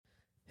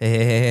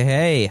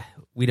Hey,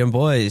 we done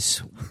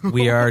boys.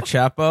 We are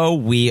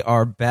Chapo. We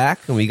are back,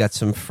 and we got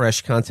some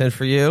fresh content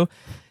for you.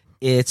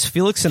 It's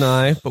Felix and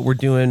I, but we're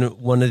doing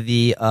one of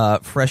the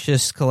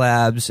freshest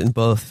collabs in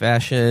both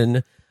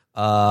fashion,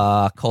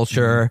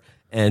 culture,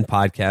 and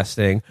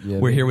podcasting. Yeah,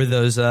 we're here with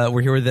those.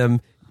 We're here with them.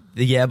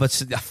 We're here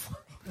with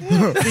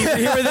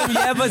them.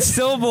 Yeah, but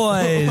still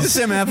boys.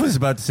 Sam F was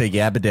about to say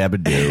yabba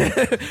dabba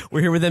do.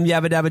 We're here with them.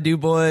 Yabba dabba do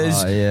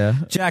boys. Yeah.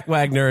 Jack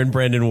Wagner and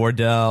Brandon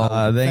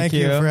Wardell. Thank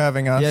you for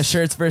having us. Yeah,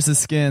 shirts versus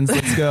skins.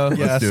 Let's go.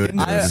 Yeah, Let's do it.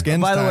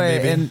 skins by the time, way,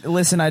 baby. and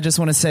listen, I just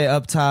want to say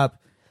up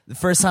top, the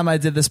first time I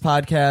did this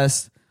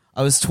podcast,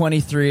 I was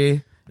 23.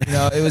 You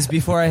know, it was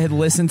before I had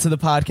listened to the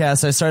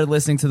podcast. I started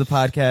listening to the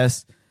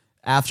podcast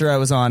after I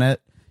was on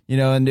it. You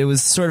know, and it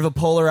was sort of a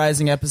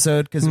polarizing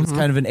episode because it was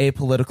kind of an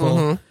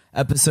apolitical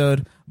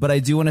episode. But I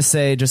do want to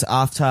say, just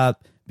off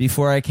top,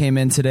 before I came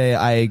in today,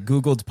 I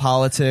Googled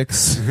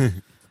politics.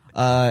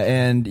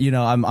 And you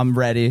know, I'm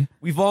ready.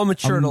 We've all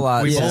matured a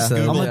lot. We've all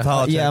Googled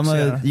politics.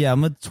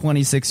 I'm a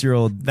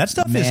 26-year-old. That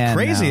stuff man is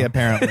crazy. now.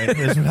 Apparently,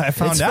 is what I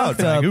found It's out.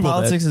 fucked up.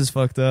 Politics is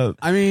fucked up.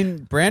 I mean,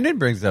 Brandon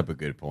brings up a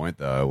good point,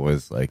 though. It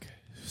was like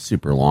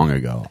super long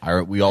ago.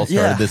 We all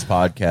started this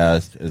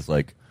podcast as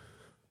like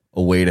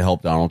a way to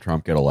help Donald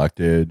Trump get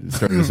elected. It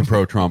started as a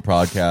pro-Trump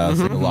podcast.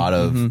 Like a lot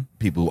of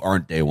people who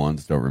aren't day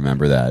ones don't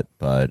remember that.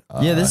 But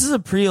Yeah, this is a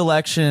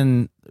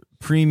pre-election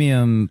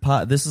premium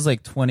pod. This is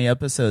like 20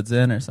 episodes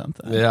in or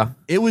something. Yeah.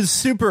 it was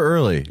super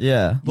early.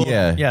 Yeah. Well,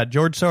 yeah.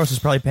 George Soros is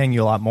probably paying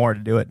you a lot more to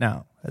do it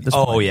now. At this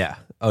point. Yeah.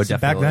 Oh, So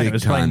definitely. back then, it Big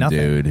was probably time, nothing.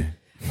 dude.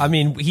 I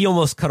mean, he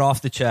almost cut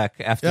off the check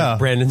after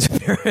Brandon's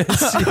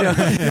appearance. You know?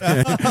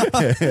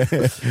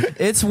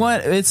 It's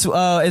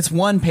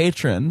one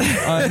patron.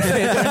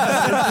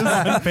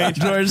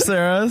 George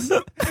Soros.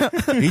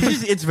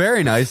 It's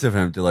very nice of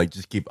him to like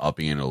just keep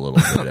upping it a little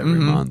bit every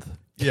month.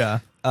 Yeah.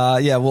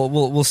 Yeah.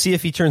 We'll see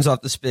if he turns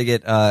off the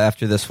spigot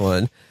after this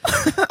one.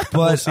 But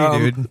We'll see,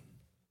 dude.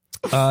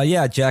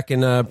 yeah, Jack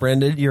and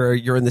Brandon,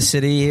 you're in the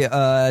city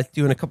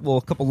doing a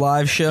couple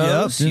live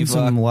shows. Doing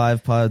some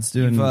live pods.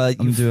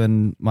 I'm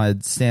doing my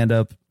stand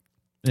up.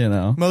 You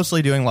know,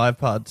 Mostly doing live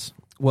pods.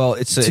 Well,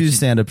 it's two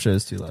stand up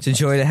shows, 2 live. It's a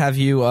joy to have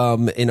you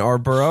in our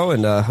borough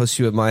and host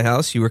you at my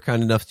house. You were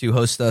kind enough to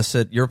host us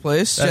at your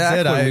place, That's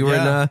Jack, it.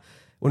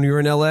 when we were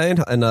in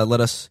LA and let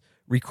us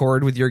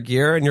record with your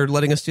gear, and you're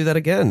letting us do that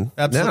again.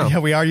 Absolutely. now. Yeah,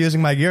 we are using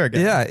my gear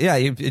again.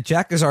 Yeah.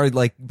 Jack is our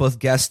like both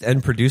guest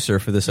and producer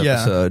for this Yeah,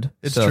 episode.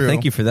 it's so true.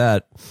 Thank you for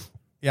that.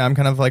 Yeah, I'm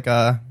kind of like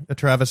a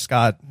Travis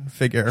Scott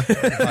figure.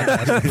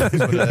 That's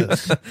what it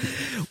is.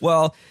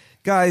 Well,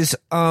 guys,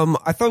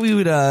 I thought we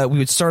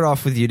would start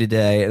off with you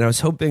today, and I was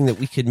hoping that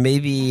we could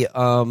maybe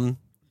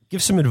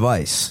give some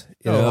advice.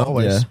 You know?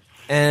 Always. Yeah.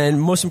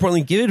 And most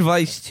importantly, give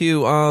advice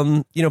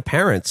to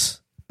parents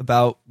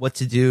about what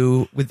to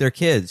do with their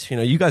kids. You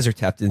know, you guys are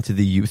tapped into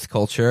the youth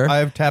culture.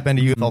 I tap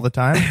into youth all the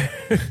time.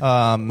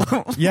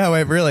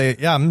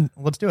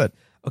 Let's do it.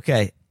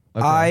 Okay.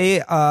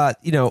 I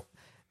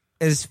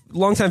as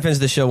longtime fans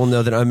of the show will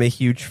know that I'm a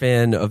huge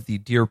fan of the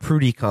Dear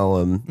Prudie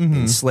column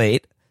in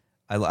Slate.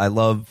 I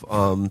love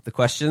the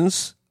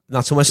questions,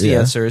 not so much the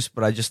answers,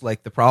 but I just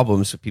like the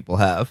problems that people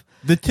have.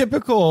 The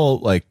typical,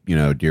 like,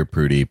 Dear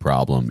Prudie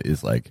problem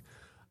is like,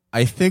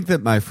 I think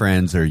that my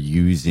friends are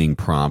using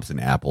prompts and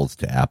apples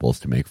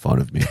to make fun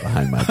of me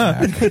behind my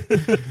back.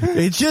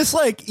 It's just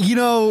like, you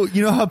know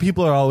how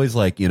people are always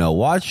like,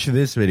 watch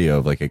this video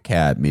of like a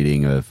cat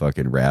meeting a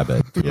fucking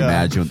rabbit to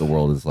imagine what the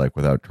world is like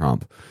without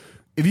Trump.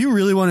 If you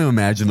really want to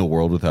imagine the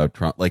world without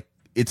Trump, like,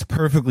 it's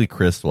perfectly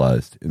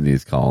crystallized in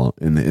these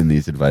in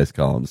these advice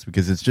columns,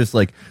 because it's just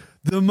like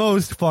the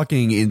most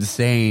fucking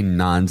insane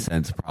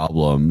nonsense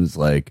problems.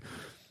 Like,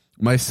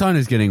 my son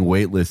is getting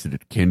waitlisted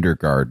at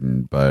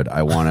kindergarten, but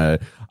I want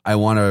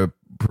to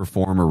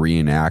perform a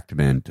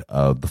reenactment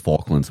of the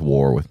Falklands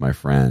War with my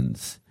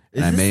friends.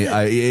 And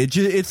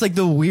it's like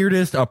the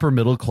weirdest upper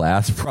middle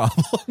class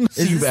problems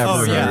you've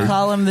ever heard. The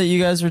column that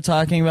you guys were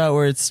talking about,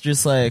 where it's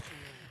just like,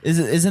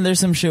 isn't there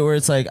some shit where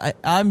it's like,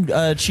 I'm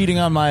cheating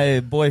on my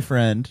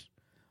boyfriend?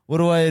 What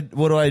do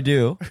I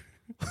do?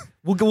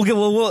 We'll get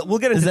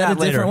into Is that a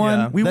later. different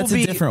one? Yeah. That's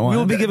a different one. We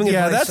will be giving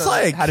advice that's on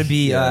like how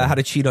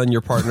to cheat on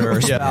your partner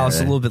or spouse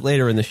a little bit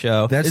later in the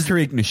show. That's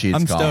Tariq Nasheed's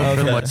I'm column stoked.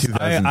 from for what this.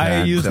 2010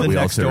 I use that the we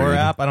also Nextdoor read.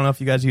 app. I don't know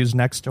if you guys use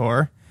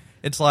Nextdoor.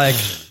 It's like,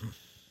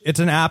 it's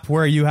an app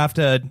where you have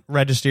to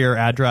register your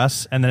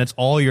address, and then it's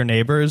all your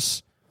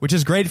neighbors, which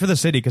is great for the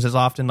city because it's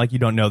often like you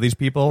don't know these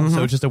people,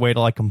 so it's just a way to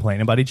like complain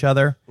about each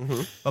other.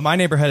 But my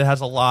neighborhood has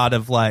a lot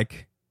of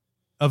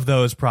of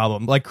those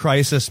problems, like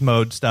crisis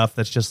mode stuff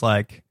that's just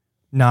like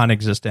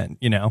non-existent,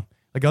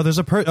 Like, oh, there's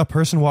a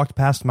person walked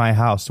past my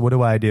house. What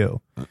do I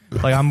do?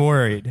 Like, I'm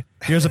worried.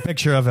 Here's a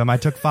picture of him. I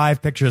took 5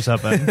 pictures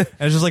of him. And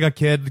it's just like a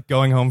kid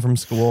going home from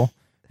school,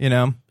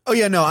 Oh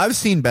yeah, no, I've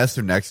seen Best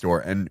of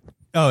Nextdoor, and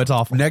Oh, it's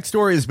awful.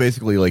 Nextdoor is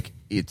basically like,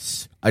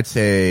 I'd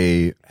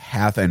say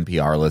half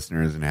NPR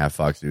listeners and half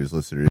Fox News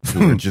listeners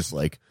who are just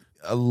like,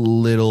 a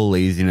little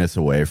laziness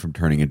away from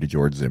turning into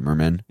George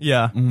Zimmerman.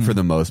 Yeah. For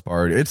the most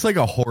part, it's like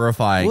a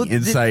horrifying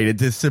insight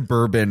into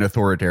suburban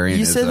authoritarianism.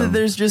 You said that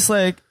there's just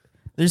like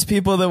there's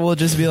people that will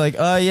just be like,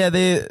 oh yeah,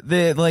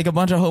 they like a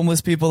bunch of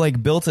homeless people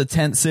like built a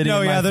tent city. No,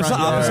 in my yeah, there's the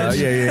front yard. opposite.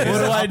 Yeah. What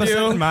do I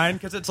do? In mine,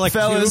 because it's like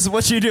Fellas,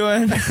 what you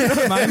doing?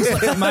 mine's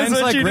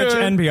what like you rich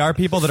doing? NPR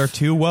people that are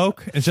too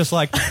woke. It's just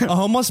like a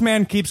homeless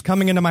man keeps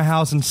coming into my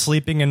house and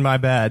sleeping in my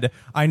bed.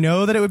 I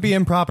know that it would be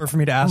improper for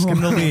me to ask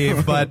him to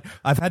leave, but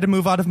I've had to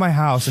move out of my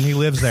house and he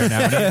lives there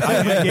now.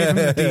 I gave him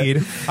the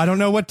deed. I don't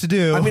know what to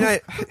do. I mean,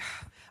 I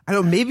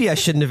don't. Maybe I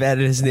shouldn't have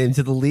added his name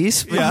to the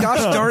lease. But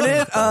gosh darn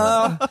it!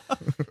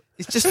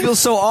 It just feels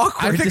so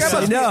awkward to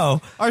say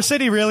no. Our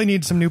city really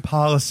needs some new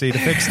policy to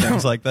fix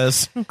things like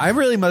this. I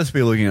really must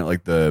be looking at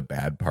like the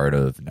bad part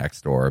of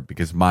Nextdoor,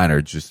 because mine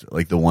are just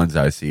like the ones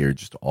I see are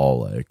just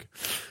all like.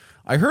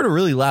 I heard a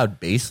really loud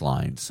bass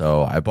line,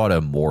 so I bought a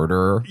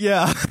mortar.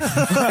 Yeah.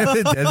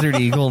 The Desert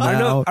Eagle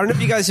now. I don't know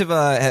if you guys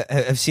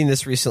have seen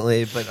this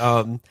recently,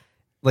 but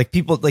like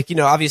people like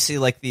obviously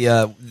like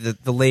the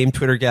lame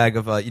Twitter gag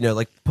of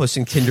like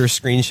posting Tinder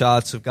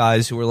screenshots of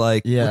guys who were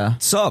like, Yeah.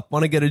 what's up,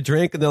 want to get a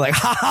drink, and they're like,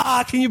 ha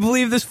ha, can you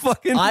believe this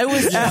fucking I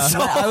was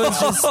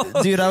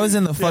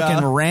in the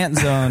fucking rant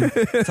zone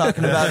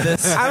talking about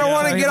this. I don't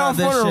want to get off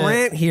on a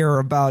rant here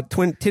about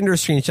Tinder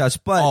screenshots,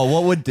 but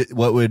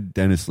what would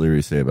Dennis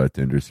Leary say about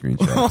Tinder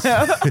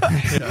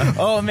screenshots?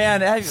 Oh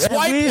man,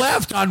 Swipe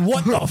left on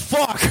what the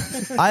fuck?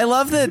 I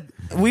love that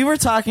we were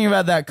talking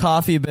about that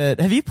coffee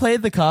bit. Have you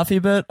played the coffee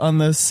bit on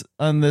this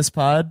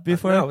pod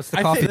before? No, what's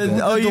the coffee bit?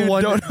 Oh, you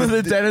don't know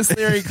the Dennis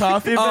Leary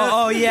coffee bit?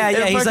 Oh yeah.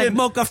 He's like fucking-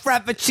 mocha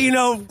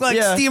frappuccino,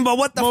 like steamboat.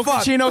 What the fuck?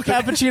 Mochaccino,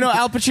 cappuccino,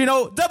 Al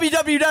Pacino,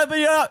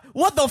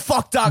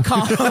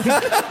 www.whattheffuck.com.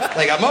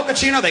 They got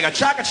mochaccino, they got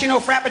chococcino,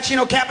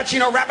 frappuccino,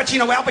 cappuccino,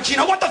 rappuccino, Al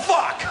Pacino. What the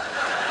fuck?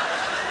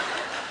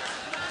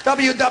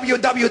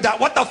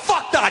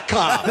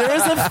 www.whatthefuck.com. There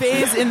was a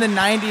phase in the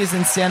 90s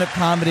in stand-up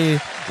comedy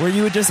where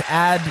you would just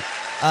add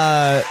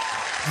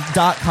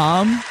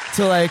 .com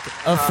to like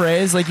a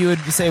phrase, like you would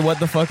say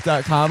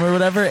whatthefuck.com or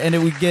whatever, and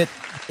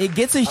it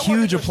gets a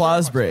huge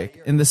applause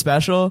break in the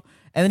special.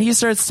 And then he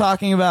starts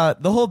talking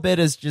about, the whole bit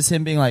is just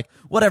him being like,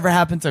 whatever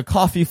happened to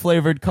coffee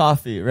flavored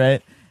coffee,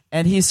 right?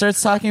 And he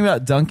starts talking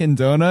about Dunkin'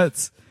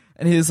 Donuts,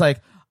 and he's like,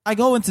 I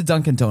go into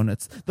Dunkin'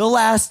 Donuts, the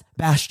last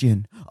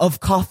bastion of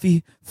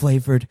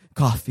coffee-flavored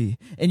coffee.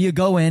 And you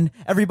go in,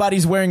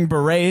 everybody's wearing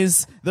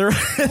berets. Why were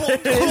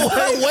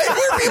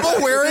people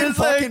wearing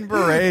fucking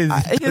berets?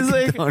 He's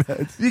like,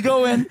 you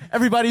go in,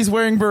 everybody's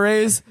wearing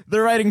berets.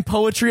 They're writing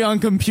poetry on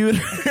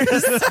computers.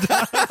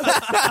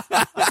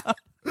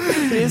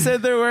 He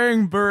said they're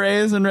wearing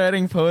berets and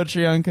writing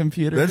poetry on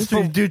computers. That's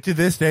true, dude. To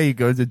this day, you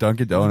go to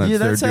Dunkin' Donuts. Yeah,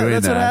 they're doing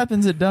that's that. what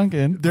happens at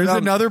Dunkin'. There's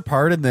another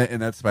part in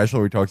that special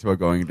where he talks about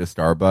going into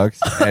Starbucks,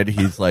 and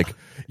he's like,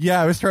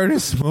 "Yeah, I was trying to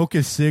smoke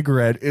a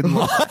cigarette in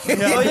line."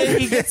 Oh yeah,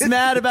 he gets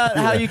mad about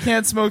how you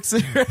can't smoke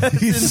cigarettes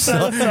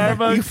inside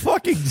Starbucks. He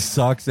fucking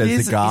sucks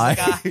as a guy.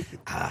 He's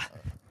like,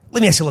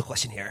 let me ask you a little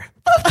question here.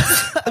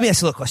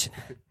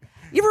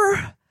 You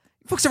ever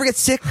folks ever get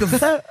sick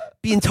of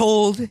being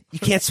told you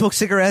can't smoke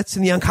cigarettes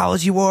in the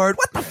oncology ward?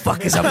 What the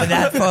fuck is up with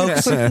that,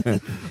 folks?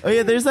 Oh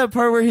yeah, there's that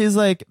part where he's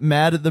like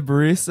mad at the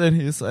barista, and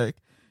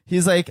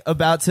he's like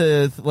about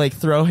to like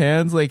throw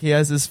hands, like he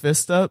has his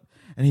fist up,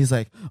 and he's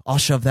like, I'll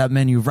shove that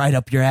menu right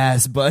up your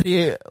ass,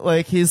 buddy.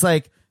 Like he's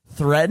like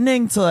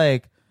threatening to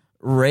like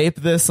rape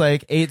this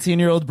like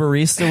 18-year-old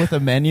barista with a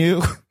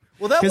menu.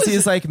 Well, that because was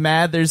he's like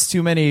mad there's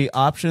too many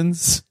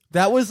options.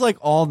 that was like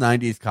all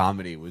 '90s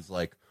comedy was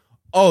like,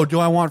 oh, do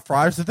I want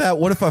fries with that?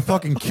 What if I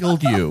fucking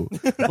killed you?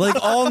 Like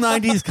all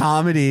 '90s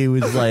comedy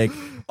was like,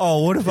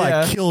 oh, what if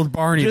I killed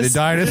Barney the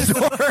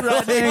dinosaur?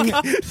 Threatening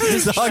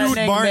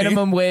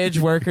minimum wage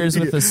workers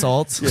with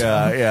assault.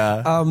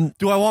 Yeah.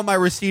 Do I want my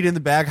receipt in the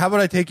bag? How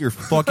about I take your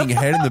fucking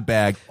head in the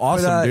bag?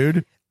 Awesome,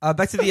 dude.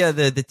 Back to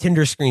the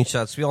Tinder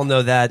screenshots. We all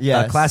know that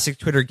classic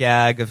Twitter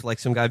gag of like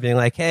some guy being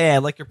like, "Hey, I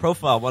like your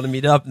profile, want to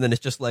meet up?" And then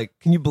it's just like,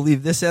 "Can you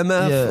believe this,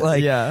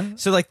 MF?"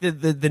 So like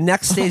the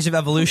next stage of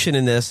evolution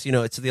in this,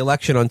 it's the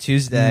election on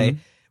Tuesday,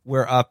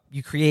 where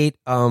you create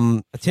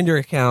a Tinder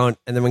account,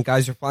 and then when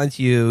guys reply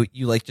to you,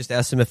 you like just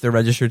ask them if they're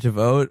registered to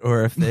vote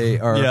or if they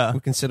are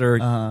would consider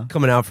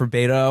coming out for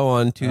Beto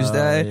on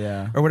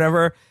Tuesday or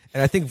whatever.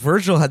 And I think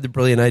Virgil had the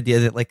brilliant idea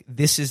that like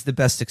this is the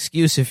best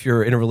excuse if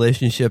you're in a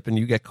relationship and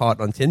you get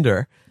caught on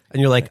Tinder and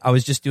you're like, I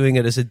was just doing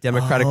it as a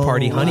Democratic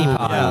Party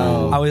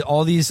honeypot. I was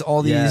all these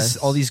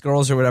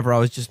girls or whatever. I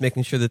was just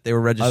making sure that they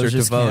were registered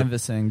to vote.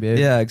 Canvassing, babe.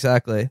 Yeah,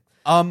 exactly.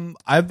 I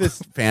have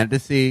this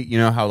fantasy. You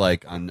know how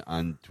like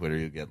on Twitter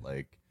you get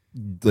like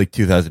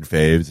 2,000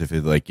 faves if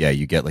it's like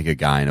you get like a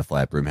guy in a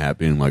flat brim hat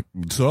being like,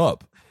 "What's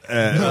up?"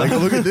 Like,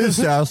 look at this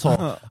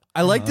asshole.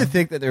 I like to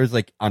think that there's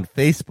like on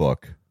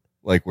Facebook.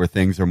 Like where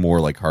things are more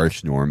like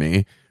harsh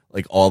normie,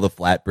 like all the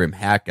flat brim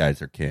hat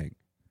guys are king.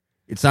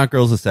 It's not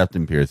girls with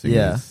septum piercings,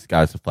 it's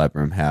guys with flat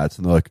brim hats,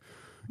 and they're like,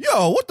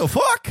 "Yo, what the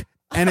fuck?"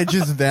 And it's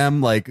just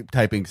them like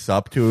typing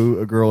sup to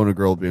a girl and a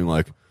girl being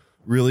like,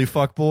 "Really,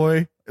 fuck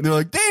boy?" and they're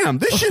like, "Damn,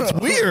 this shit's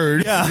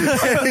weird." Yeah.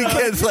 And it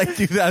gets like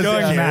 2,000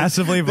 Going views.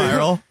 massively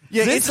viral.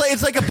 Yeah,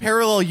 it's like a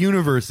parallel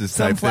universes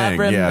Some type thing.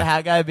 flatbread Yeah. and the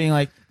hat guy being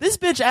like, "This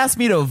bitch asked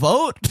me to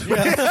vote." Damn,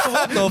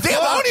 I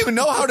don't even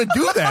know how to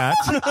do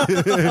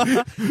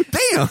that.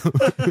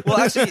 Damn. Well,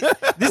 actually,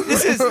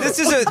 this is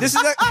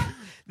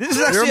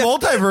There actually are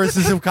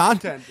multiverses of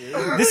content, dude.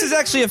 this is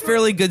actually a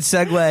fairly good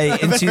segue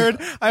into.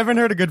 I haven't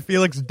heard a good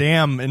Felix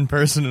damn in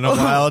person in a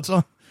while. It's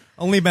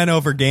only been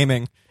over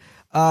gaming.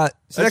 So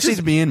That's actually,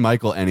 just me and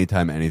Michael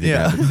anytime anything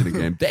Yeah. happens in a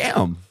game.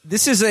 Damn.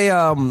 this is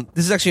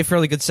actually a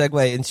fairly good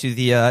segue into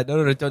the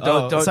no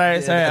don't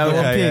Sorry, I won't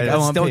Okay, peek. yeah, I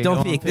won't peek. I don't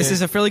won't peek. This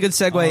is a fairly good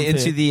segue won't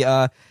into peek.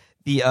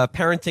 the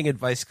parenting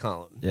advice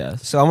column.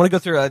 Yes. So I want to go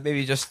through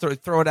maybe just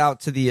throw it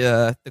out to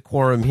the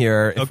quorum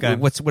here. Okay.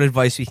 What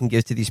advice we can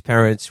give to these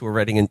parents who are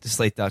writing into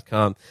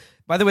Slate.com.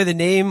 By the way, the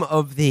name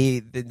of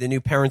the new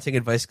parenting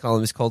advice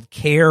column is called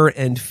Care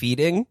and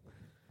Feeding.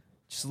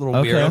 Just a little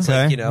Okay. weird. It's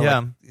Okay. like, Yeah.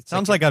 like, it's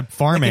Sounds like a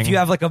farming. Like if you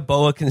have like a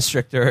boa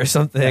constrictor or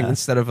something Yeah.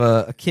 instead of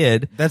a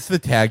kid. That's the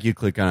tag you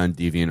click on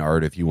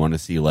DeviantArt if you want to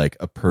see like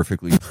a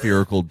perfectly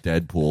spherical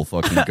Deadpool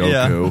fucking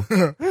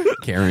Goku.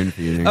 Karen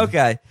feeding.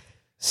 Okay.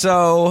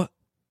 So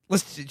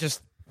let's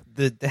just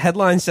the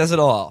headline says it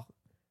all.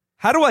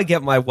 How do I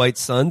get my white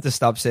son to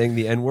stop saying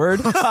the N-word?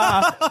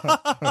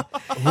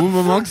 Whom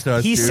amongst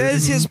us? He dude?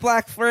 says his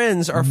black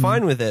friends are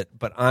fine with it,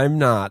 but I'm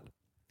not.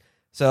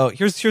 So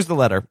here's the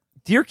letter.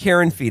 Dear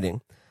Karen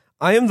Feeding,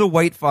 I am the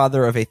white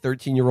father of a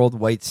 13-year-old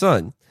white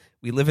son.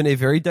 We live in a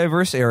very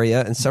diverse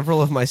area, and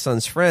several of my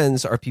son's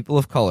friends are people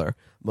of color,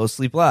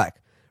 mostly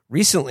black.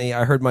 Recently,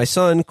 I heard my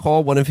son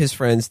call one of his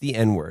friends the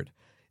N-word.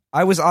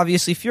 I was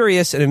obviously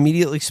furious and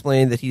immediately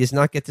explained that he does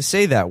not get to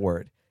say that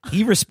word.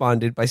 He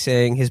responded by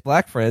saying his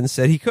black friends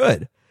said he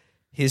could.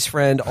 His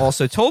friend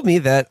also told me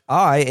that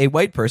I, a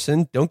white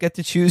person, don't get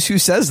to choose who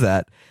says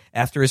that.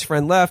 After his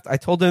friend left, I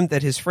told him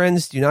that his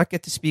friends do not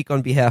get to speak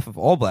on behalf of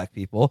all black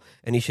people,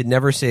 and he should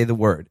never say the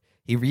word.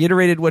 He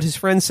reiterated what his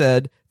friend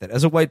said, that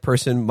as a white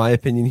person, my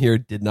opinion here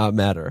did not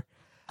matter.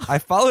 I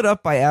followed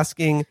up by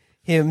asking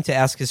him to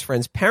ask his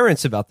friend's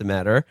parents about the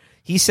matter.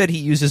 He said he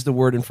uses the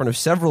word in front of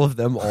several of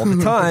them all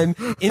the time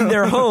in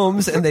their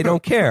homes, and they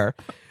don't care.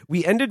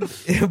 We ended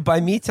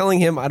by me telling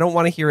him I don't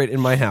want to hear it in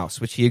my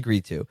house, which he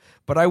agreed to.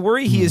 But I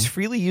worry he is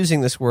freely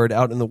using this word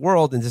out in the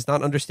world and does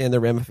not understand the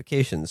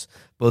ramifications,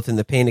 both in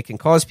the pain it can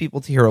cause people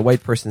to hear a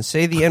white person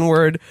say the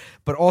N-word,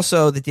 but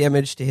also the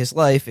damage to his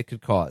life it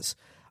could cause.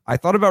 I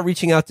thought about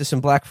reaching out to some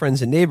black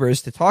friends and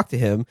neighbors to talk to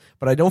him,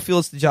 but I don't feel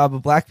it's the job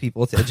of black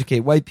people to educate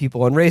white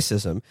people on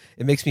racism.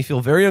 It makes me feel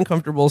very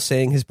uncomfortable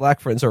saying his black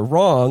friends are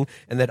wrong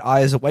and that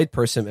I, as a white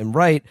person, am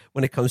right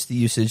when it comes to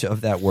usage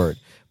of that word.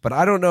 But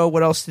I don't know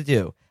what else to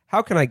do.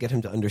 How can I get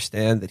him to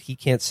understand that he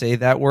can't say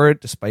that word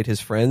despite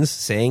his friends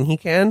saying he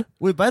can?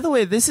 Wait, by the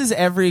way, this is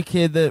every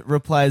kid that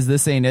replies,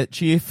 "This ain't it,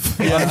 Chief,"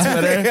 on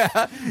Twitter.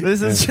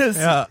 This is just,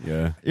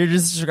 Yeah. you're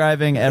just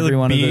describing every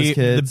one of those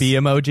kids. The B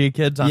emoji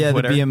kids on yeah,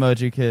 Twitter. the B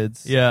emoji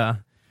kids. Yeah.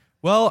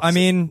 Well, I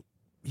mean,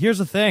 here's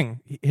the thing.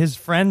 His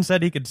friend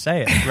said he could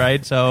say it,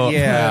 right? So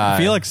Yeah.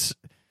 Felix,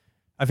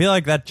 I feel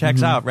like that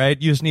checks out, right?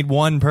 You just need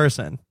one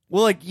person.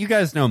 Well, like, you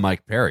guys know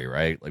Mike Perry,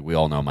 right? Like, we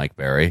all know Mike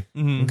Perry.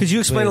 Could you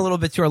explain a little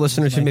bit to our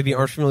listeners who maybe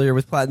aren't familiar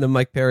with Platinum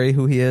Mike Perry,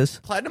 who he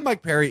is? Platinum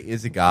Mike Perry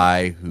is a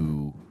guy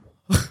who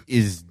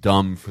is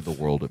dumb for the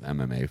world of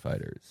MMA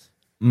fighters.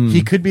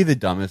 He could be the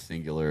dumbest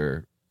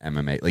singular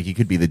MMA. Like, he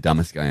could be the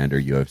dumbest guy under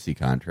UFC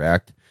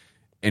contract.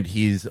 And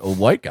he's a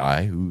white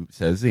guy who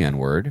says the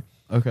N-word.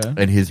 Okay.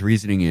 And his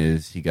reasoning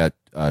is he got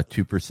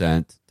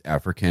 2%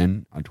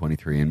 African on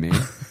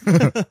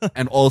 23andMe.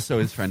 And also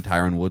his friend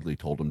Tyron Woodley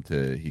told him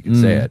he could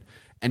say it.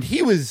 And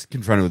he was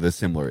confronted with a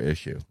similar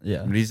issue.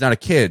 Yeah. I mean, he's not a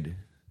kid,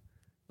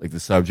 like the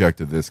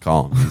subject of this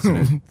column. He's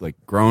a like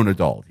grown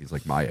adult. He's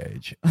like my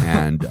age.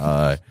 And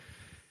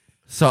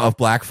so a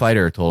black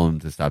fighter told him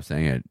to stop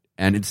saying it.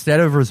 And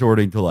instead of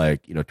resorting to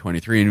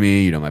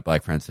 23andMe, my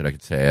black friend said I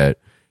could say it,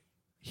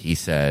 he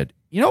said,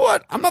 you know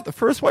what? I'm not the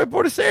first white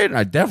boy to say it, and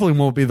I definitely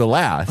won't be the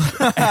last.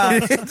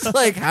 And it's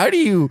like, how do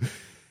you...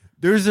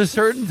 There's a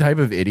certain type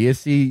of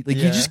idiocy. Like,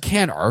 you just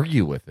can't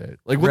argue with it.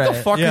 Like, what the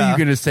Right. fuck are you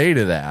going to say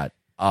to that?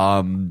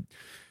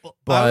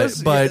 But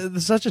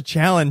It's such a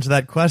challenge,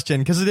 that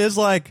question, because it is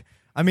like,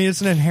 I mean,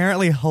 it's an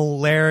inherently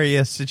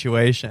hilarious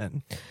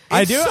situation.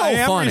 I so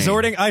am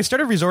funny. I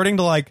started resorting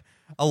to like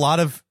a lot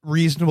of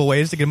reasonable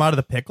ways to get him out of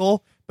the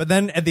pickle. But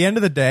then at the end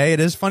of the day, it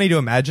is funny to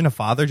imagine a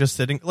father just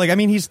sitting, like, I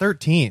mean, he's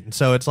 13.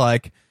 So it's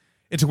like,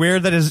 it's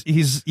weird that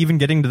he's even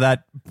getting to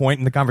that point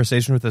in the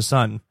conversation with his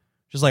son.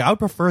 Just like, I would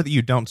prefer that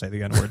you don't say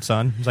the N-word,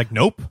 son. He's like,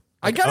 nope.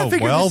 I gotta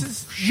figure well,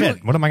 this is...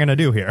 shit, what am I going to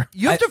do here?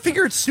 You have to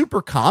figure it's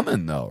super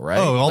common, though, right?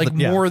 Oh,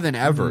 more than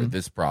ever,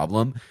 this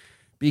problem.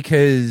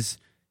 Because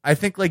I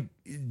think,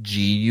 G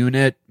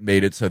Unit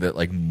made it so that,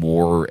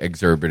 more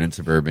exurban and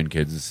suburban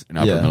kids and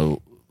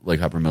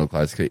upper middle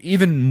class kids,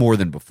 even more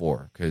than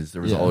before, because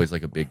there was always, a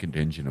big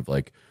contingent of,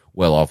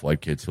 well-off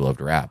white kids who loved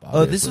rap,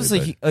 Oh, this was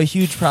a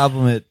huge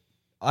problem at,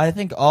 I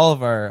think, all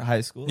of our high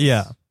schools.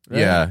 Yeah.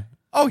 Right? Yeah.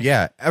 Oh,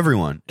 yeah.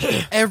 Everyone.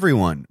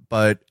 Everyone.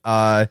 But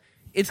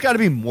it's got to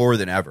be more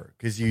than ever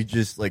because you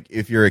just like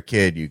if you're a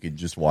kid, you can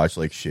just watch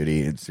like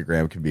shitty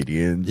Instagram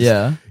comedians.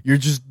 Yeah. you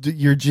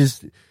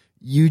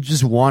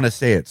just want to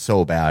say it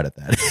so bad at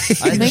that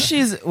age. I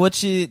think what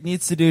she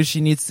needs to do. She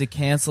needs to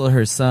cancel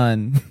her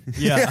son.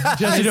 Yeah,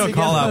 just to do a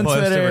call out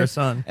post to her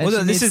son. And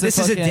Well, no, she this needs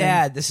is to a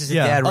dad. This is a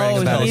dad writing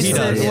Oh, about he his needs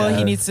son. to, Yeah. well,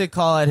 he needs to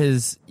call out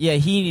his. Yeah,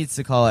 he needs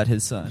to call out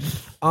his son.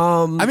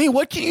 I mean,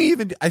 what can you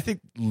even do? I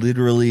think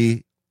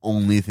literally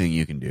only thing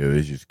you can do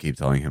is just keep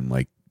telling him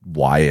like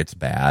why it's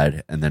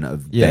bad and then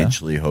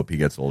eventually hope he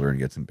gets older and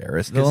gets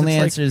embarrassed. The only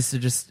it's answer is to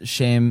just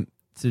shame.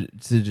 To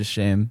just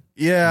shame.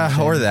 Yeah,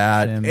 Shame. or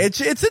that. Shame.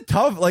 It's a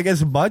tough, like,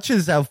 as much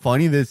as how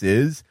funny this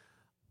is,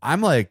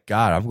 I'm like,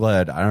 God, I'm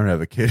glad I don't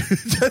have a kid.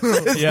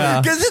 Yeah.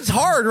 Because it's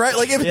hard, right?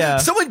 Like,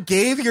 if someone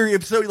gave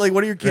if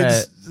one of your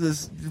kids,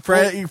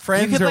 friends You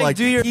could are like, like,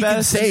 do your he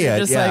best. can say and it. you're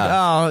just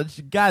yeah. like,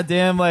 oh,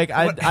 goddamn! Like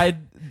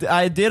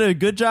I did a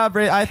good job.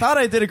 I thought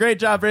I did a great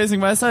job raising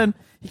my son.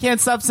 He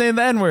can't stop saying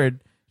the N-word.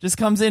 Just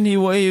comes in,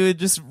 he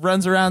just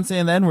runs around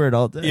saying the N-word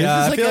all day.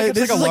 Yeah, I like feel like it's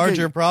this like a is like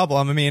larger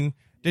problem. I mean,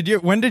 did you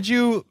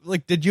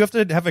have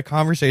to have a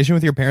conversation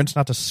with your parents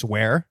not to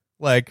swear?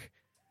 Like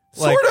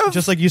Sort of.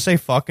 just like you say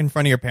fuck in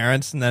front of your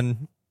parents and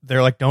then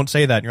they're like, don't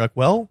say that. And you're like,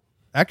 well,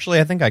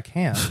 actually, I think I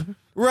can.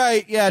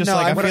 Right, yeah, Just no,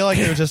 like, I feel like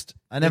it was just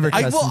I never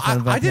cussed in front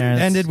of my I didn't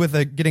parents. ended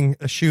with getting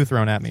a shoe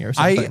thrown at me or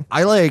something.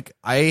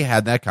 I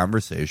had that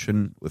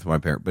conversation with my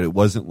parent, but it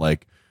wasn't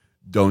like,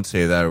 don't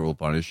say that or we'll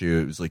punish you.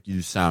 It was like,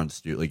 you sound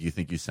stupid. Like, you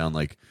think you sound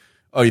like,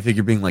 oh, you think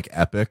you're being like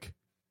epic?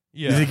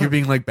 Yeah. You think you're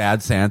being like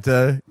bad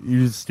Santa?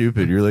 You're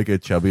stupid. You're like a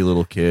chubby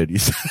little kid. You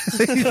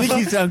think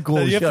you sound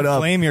cool. You have Shut to up.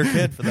 blame your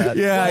kid for that.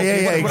 Yeah,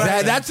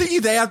 exactly. That's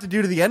what they have to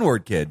do to the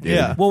N-word kid, dude.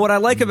 Yeah. Well, what I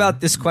like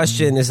about this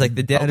question is like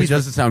the I dad hope he is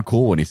doesn't sound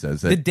cool when he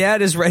says the it.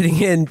 dad is writing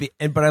in,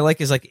 but I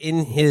like is like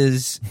in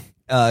his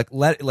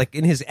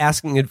in his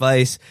asking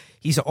advice,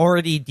 he's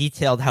already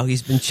detailed how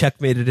he's been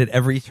checkmated at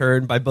every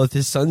turn by both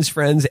his son's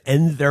friends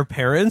and their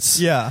parents.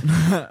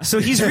 Yeah. So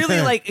he's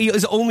really like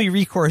his only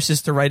recourse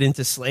is to write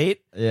into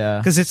Slate. Yeah.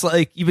 Because it's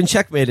like you've been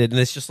checkmated, and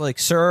it's just like,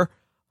 sir,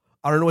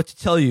 I don't know what to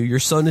tell you. Your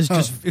son is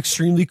just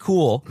extremely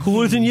cool,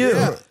 cooler than you.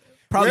 Yeah.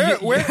 Probably.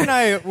 Where can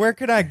I get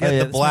Oh, yeah,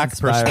 the this black one's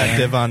inspiring.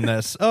 perspective on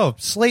this? Oh,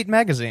 Slate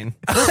magazine.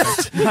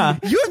 Perfect. You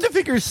have to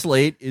figure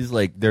Slate is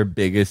like their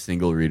biggest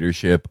single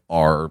readership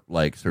are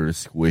like sort of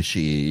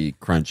squishy,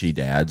 crunchy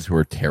dads who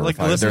are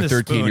terrified of listen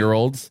their to Spoon.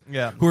 13-year-olds.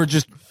 Yeah. Who are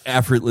just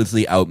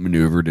effortlessly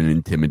outmaneuvered and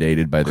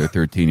intimidated by their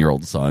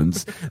 13-year-old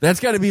sons. That's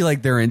got to be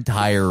like their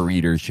entire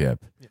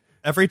readership.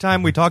 Every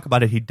time we talk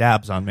about it, he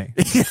dabs on me.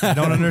 I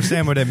don't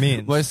understand what it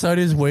means. My son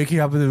is waking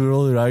up in the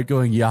middle of the night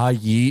going, yeah,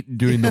 yeet, and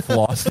doing the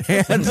floss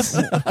dance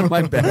on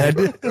my bed.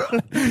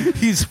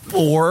 He's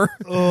 4.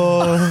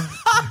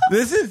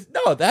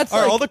 That's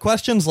Are like, all the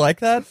questions like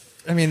that?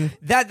 I mean,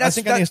 I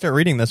think I need to start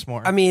reading this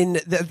more. I mean,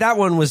 that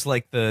one was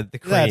like the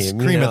cream. That's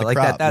cream of the like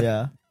crop.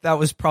 That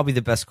was probably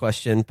the best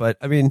question. But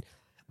I mean,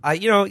 I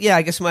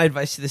guess my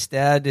advice to this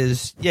dad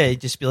is, you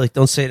just be like,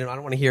 don't say it. I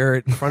don't want to hear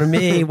it in front of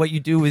me. What you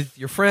do with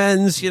your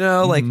friends,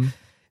 like,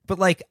 but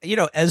like,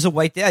 as a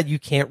white dad, you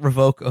can't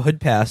revoke a hood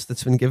pass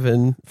that's been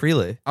given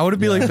freely. I want to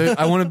be like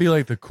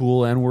the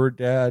cool N-word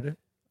dad.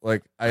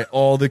 Like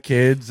all the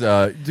kids, dude.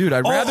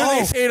 I'd rather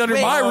they say it under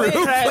my roof.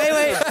 Wait.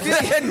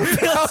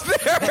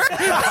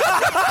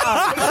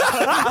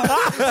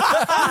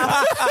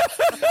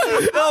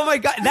 Oh my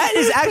god, that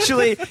is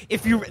actually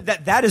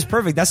that is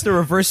perfect. That's the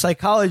reverse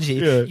psychology.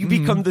 Yeah. You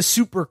become the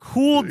super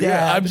cool dad.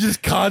 Yeah, I'm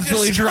just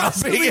constantly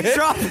dropping it.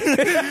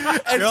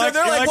 And so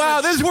they're like,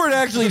 wow, this word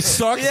actually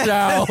sucks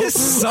now. This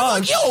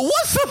sucks. Like, yo,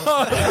 what's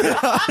up?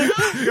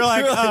 You're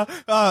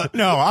like,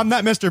 no, I'm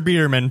not Mr.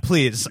 Biederman.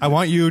 Please, I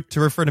want you to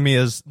refer to me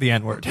as the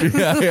N-word.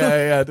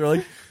 Yeah. They're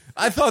like,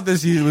 I thought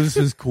this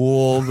was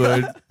cool,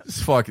 but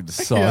this fucking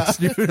sucks,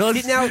 dude.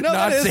 Let's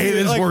not say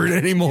this word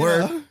anymore.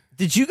 Yeah.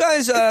 Did you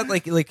guys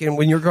like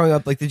when you were growing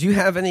up? Like, did you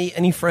have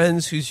any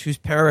friends whose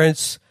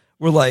parents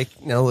were like,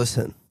 no,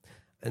 listen,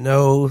 I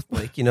know,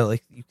 like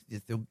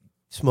they're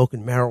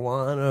smoking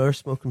marijuana or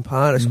smoking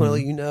pot. I just want to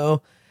let you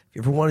know, if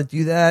you ever want to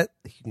do that,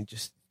 you can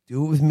just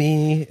do it with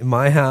me in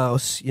my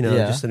house.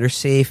 Just under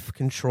safe,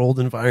 controlled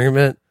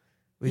environment.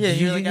 Yeah,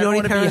 you you're like, I know don't any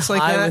want to be parents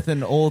like high that? with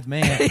an old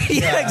man.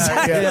 Yeah,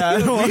 exactly. Yeah.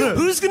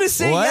 Who's gonna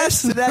say What?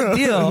 yes to that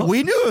deal?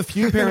 We knew a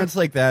few parents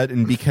like that,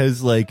 and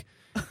because like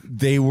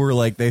they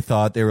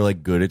thought they were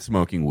like good at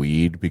smoking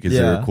weed because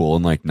they were cool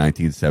in like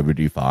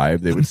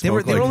 1975. They would They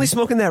smoke. were only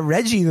smoking that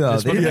Reggie though.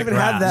 They didn't even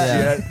have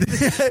that.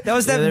 Yeah. That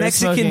was that they were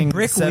Mexican smoking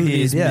brick 70s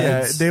weed. Yeah.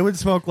 Yeah, they would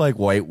smoke like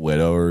White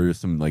Widow or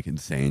some like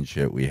insane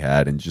shit we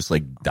had and just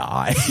like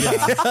die.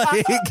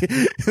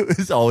 It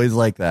was always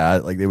like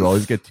that. Like they would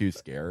always get too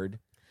scared.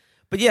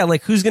 But yeah,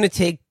 like who's gonna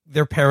take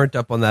their parent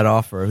up on that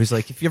offer? Who's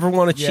like, if you ever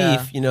want to Yeah.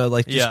 chief,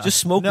 just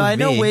smoke. No, with I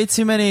know me. way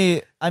too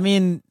many. I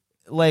mean,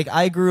 like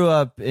I grew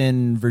up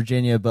in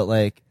Virginia, but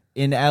like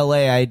in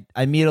LA,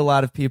 I meet a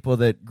lot of people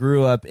that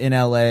grew up in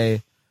LA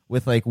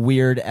with like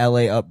weird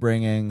LA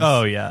upbringings.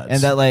 Oh yeah,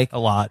 and that like a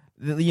lot.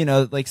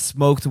 like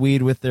smoked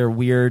weed with their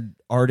weird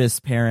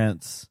artist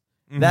parents.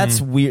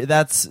 That's weird.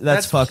 That's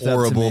fucked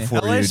horrible up to me.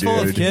 for LA's you, full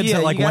of dude. kids Yeah,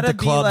 that like you went to gotta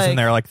be, clubs like- when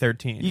they were like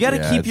 13. You got to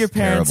Yeah, keep your it's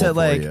parents at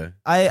terrible for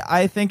like. you.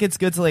 I think it's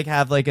good to like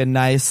have like a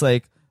nice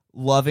like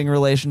loving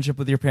relationship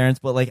with your parents,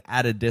 but like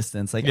at a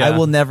distance. Like I Yeah.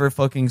 will never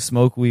fucking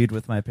smoke weed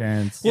with my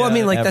parents. Well, I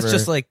mean, like that's ever.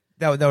 just like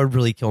that would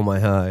really kill my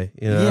high.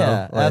 You know?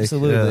 Yeah, Like,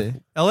 absolutely.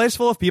 LA's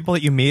full of people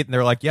that you meet and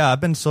they're like, yeah, I've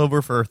been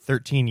sober for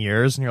 13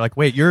 years. And you're like,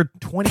 wait, you're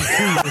 22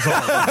 years old.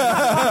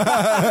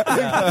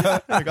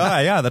 Like, oh,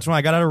 yeah, that's when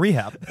I got out of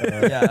rehab.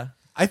 Yeah.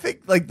 I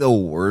think like the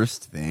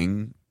worst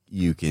thing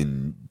you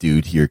can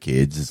do to your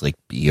kids is like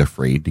be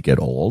afraid to get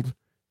old.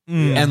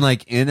 And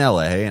like in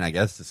LA, and I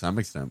guess to some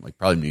extent, like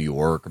probably New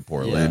York or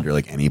Portland or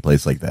like any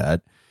place like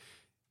that,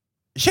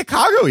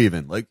 Chicago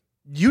even, like,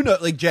 you know,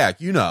 like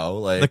Jack, you know,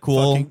 like The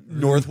cool- fucking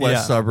northwest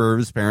yeah.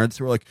 suburbs parents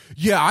who are like,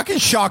 yeah, I can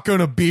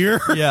shotgun a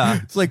beer. Yeah.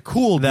 It's like,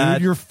 cool, That-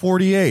 dude, you're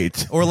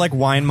 48. Or like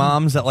wine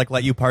moms that like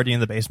let you party in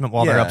the basement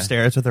while they're Yeah.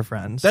 upstairs with their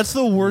friends. That's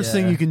the worst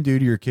thing Yeah. you can do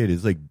to your kid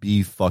is like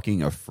be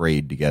fucking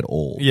afraid to get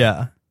old.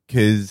 yeah.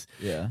 Because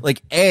Yeah.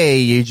 like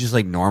you just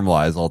like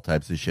normalize all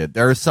types of shit.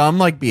 There are some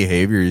like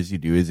behaviors you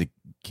do as a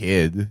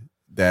kid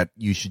that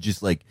you should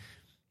just like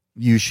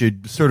you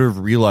should sort of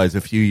realize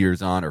a few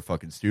years on are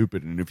fucking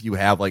stupid. And if you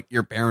have like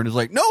your parent is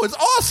like, no, it's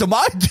awesome,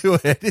 I do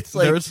it. It's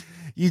like There's-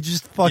 you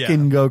just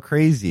fucking go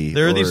crazy.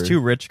 There are these Or- two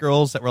rich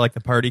girls that were like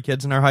the party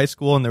kids in our high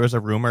school, and there was a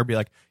rumor be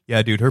like,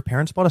 yeah, dude, her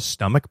parents bought a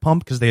stomach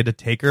pump because they had to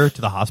take her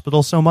to the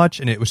hospital so much,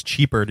 and it was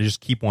cheaper to just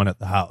keep one at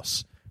the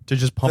house. To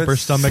just pump her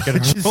That's stomach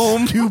at such her a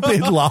home.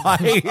 stupid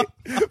lie.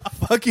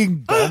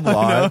 Fucking dumb I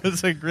lie. know,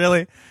 it's like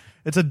really,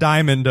 it's a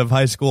diamond of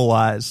high school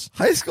lies.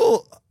 High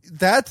school,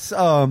 that's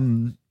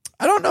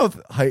I don't know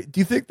if do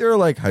you think there are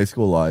like high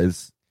school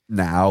lies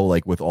now,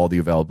 like with all the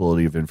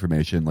availability of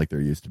information like there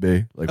used to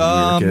be, like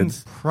when we were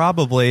kids?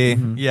 Probably,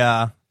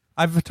 yeah.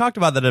 I've talked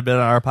about that a bit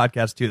on our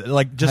podcast too.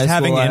 Like just High school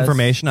having lies.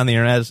 information on the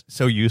internet is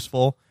so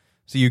useful,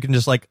 so you can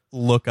just like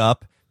look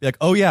up, be like,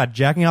 oh yeah,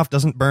 jacking off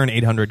doesn't burn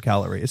 800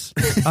 calories.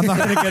 I'm not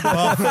gonna get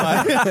buffed.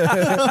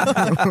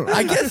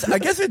 I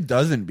guess it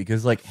doesn't,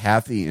 because like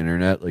half the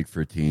internet, like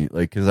for teen,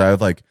 like because I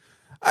have like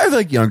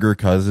younger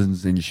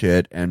cousins and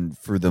shit, and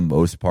for the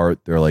most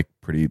part they're like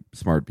pretty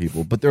smart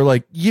people, but they're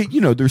like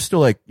you know they're still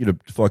like, you know,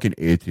 fucking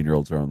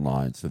 18-year-olds are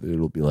online, so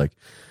it'll be like,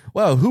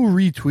 wow, who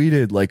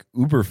retweeted like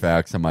Uber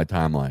facts on my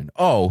timeline?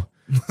 Oh,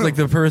 it's like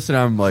the person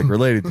I'm like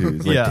related to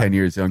is like Yeah. 10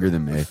 years younger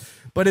than me.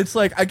 But it's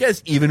like, I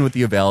guess even with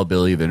the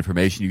availability of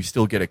information, you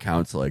still get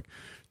accounts like,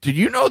 did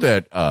you know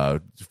that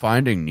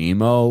Finding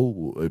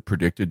Nemo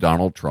predicted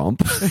Donald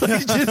Trump?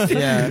 Like, just,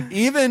 Yeah.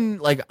 Even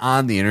like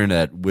on the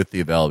internet with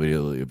the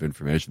availability of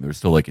information, there's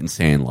still like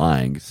insane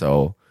lying.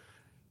 So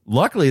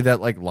luckily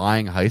that like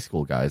lying high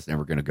school guy is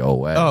never going to go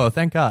away. Oh,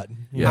 thank God.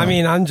 Yeah. I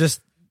mean, I'm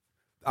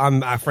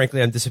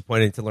frankly, I'm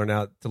disappointed to learn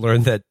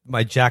that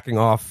my jacking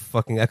off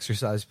fucking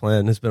exercise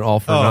plan has been all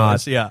for Oh, naught.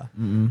 it's- yeah.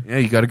 Yeah,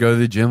 you got to go to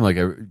the gym. Like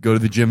go to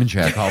the gym and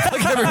check off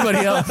like everybody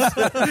else.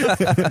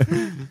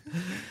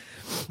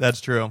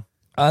 That's true.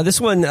 This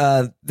one,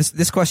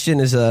 this question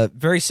is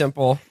very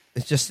simple.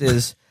 It just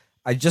is.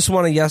 I just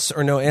want a yes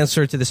or no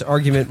answer to this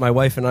argument my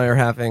wife and I are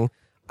having.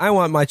 I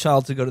want my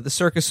child to go to the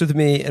circus with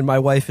me, and my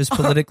wife is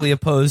politically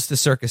opposed to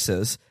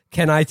circuses.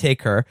 Can I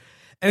take her?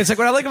 And it's like,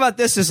 what I like about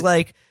this is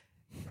like,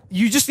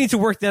 you just need to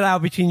work that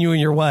out between you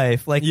and your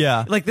wife. Like,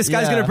 Yeah. like this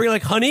guy's Yeah. going to bring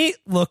like, honey,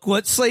 look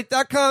what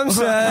Slate.com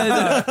said.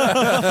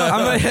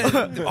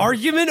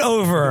 Argument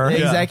over.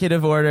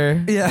 Executive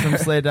order Yeah. from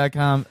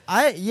Slate.com.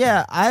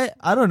 I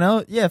don't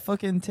know. Yeah,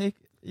 fucking take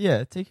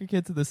your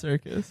kid to the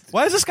circus.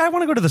 Why does this guy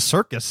want to go to the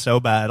circus so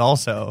bad?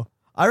 Also,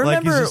 I Like,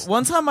 remember he's just-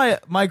 one time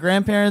my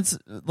grandparents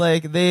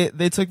like they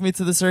took me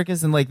to the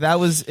circus, and like it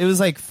was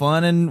like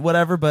fun and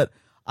whatever, but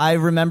I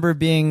remember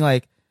being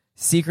like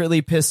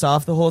secretly pissed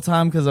off the whole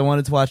time because I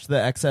wanted to watch the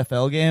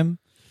XFL game.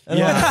 And,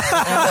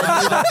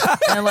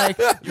 like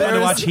you want there to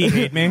was- watch He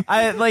Hate Me?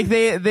 I like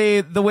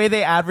the way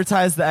they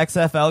advertised the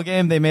XFL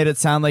game, they made it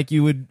sound like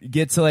you would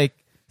get to like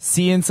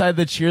see inside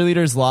the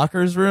cheerleaders'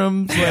 locker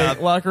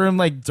room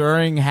like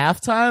during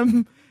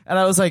halftime. And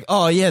I was like,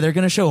 oh yeah, they're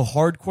gonna show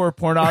hardcore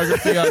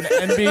pornography on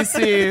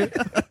NBC.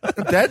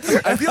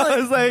 I feel I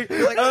was like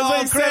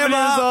 7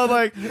 years old,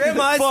 like,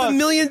 Grandma, it's the fuck. $1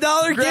 million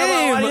Grandma,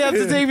 game. why do you have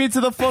to take me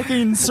to the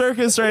fucking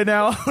circus right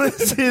now? I want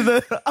to see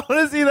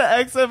the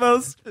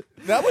XFL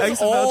that was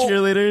XFL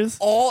cheerleaders.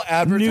 all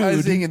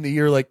advertising in the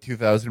year like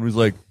 2000 was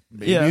like,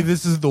 maybe Yeah.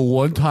 this is the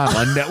one time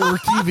on network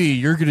TV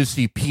you're going to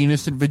see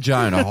penis and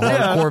vagina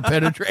hardcore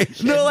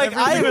penetration. No, like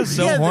I was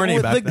so horny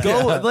with back the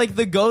then. like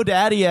the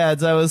GoDaddy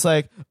ads. I was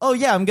like, oh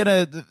yeah, I'm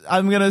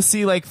gonna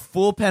see like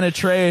full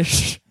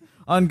penetration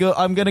on go.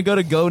 I'm gonna go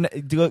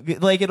to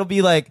like it'll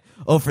be like,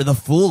 oh, for the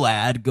full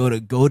ad, go to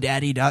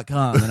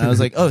GoDaddy.com. And I was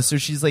like, oh, so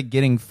she's like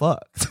getting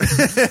fucked.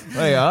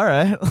 Like, all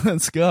right,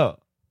 let's go.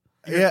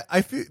 Yeah,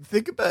 I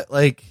think about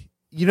like,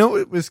 you know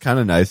what was kind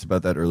of nice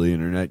about that early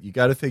internet? You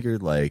got to figure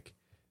like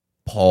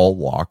Paul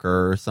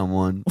Walker or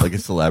someone, like a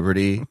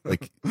celebrity,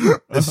 like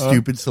a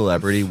stupid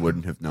celebrity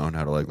wouldn't have known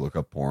how to like look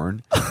up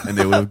porn, and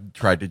they would have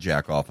tried to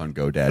jack off on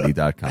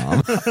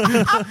GoDaddy.com.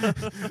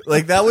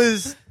 Like that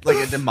was like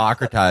a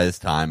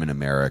democratized time in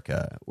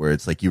America where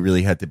it's like you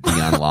really had to be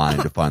online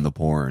to find the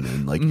porn,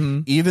 and like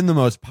even the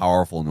most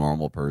powerful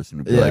normal person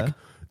would be like,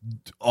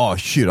 oh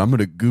shit, I'm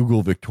gonna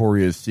Google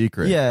Victoria's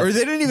Secret. Yeah. Or they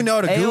didn't even know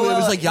how to Google it. It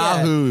was like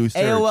Yahoo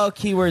search. AOL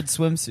keyword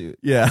swimsuit.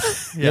 Yeah.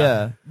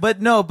 Yeah. But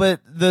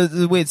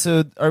the wait,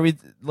 so are we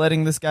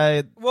letting this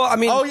guy Well, I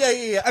mean, Oh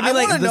yeah. I mean,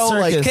 like, wanna the know,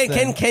 circus like,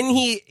 thing. can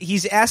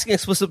he's asking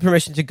explicit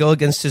permission to go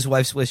against his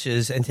wife's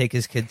wishes and take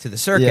his kid to the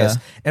circus.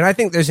 Yeah. And I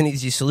think there's an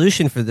easy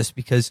solution for this,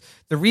 because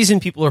the reason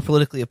people are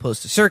politically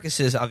opposed to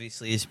circuses,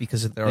 obviously, is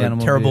because of their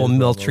Animal terrible abuse, blah,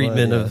 blah,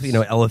 maltreatment blah, of,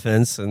 yes.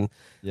 elephants and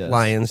Yes.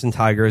 lions and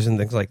tigers and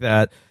things like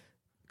that.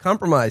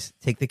 Compromise.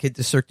 Take the kid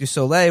to Cirque du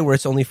Soleil, where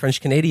it's only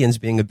French Canadians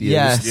being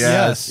abused.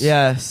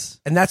 Yes.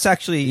 And that's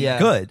actually Yeah.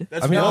 good.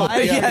 That's I mean, No,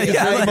 they're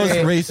the most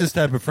racist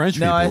type of French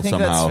No, people I think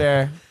somehow. that's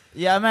fair.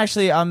 Yeah,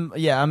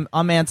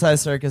 I'm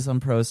anti-circus. I'm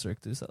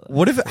pro-Cirque du Soleil.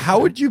 What if? How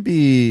would you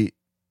be?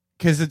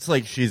 Because it's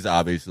like she's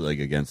obviously like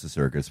against the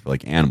circus for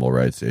like animal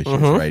rights issues,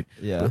 right?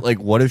 Yeah. But like,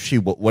 what if she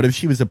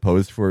was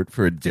opposed for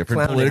a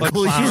different clowning.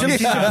 political Like issue?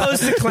 She's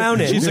opposed to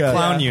clowning. She's a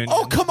clown union.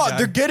 Oh come on!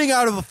 They're getting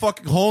out of the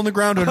fucking hole in the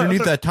ground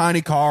underneath that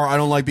tiny car. I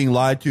don't like being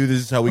lied to. This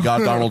is how we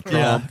got Donald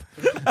Trump.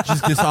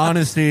 Just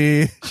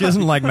dishonesty. She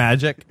doesn't like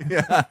magic.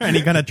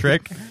 Any kind of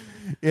trick.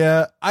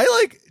 Yeah, I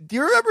like. Do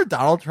you remember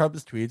Donald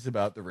Trump's tweets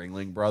about the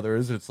Ringling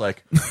Brothers? It's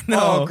like,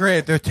 oh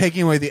great, they're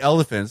taking away the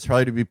elephants,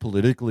 probably to be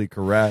politically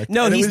correct.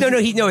 No, And it he's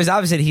was- his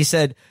opposite. He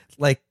said,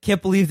 like,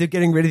 can't believe they're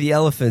getting rid of the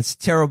elephants.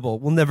 Terrible.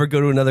 We'll never go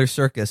to another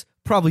circus.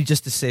 Probably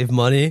just to save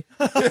money.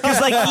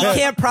 Because like he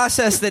can't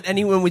process that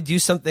anyone would do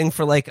something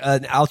for like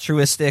an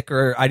altruistic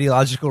or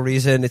ideological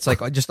reason. It's like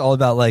just all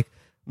about like,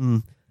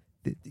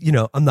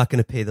 I'm not going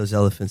to pay those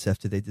elephants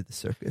after they did the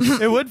circus.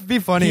 It would be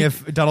funny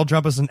if Donald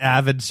Trump was an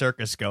avid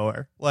circus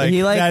goer. Like,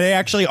 He, like- yeah, they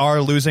actually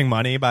are losing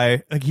money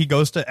by like he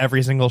goes to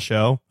every single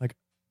show,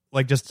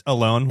 like just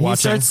alone He watching.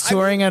 starts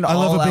touring an I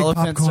love a big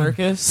all-elephant popcorn.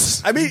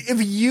 circus. I mean,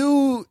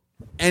 if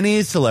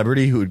any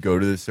celebrity who would go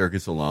to the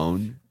circus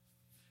alone,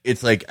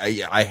 it's like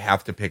I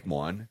have to pick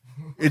one.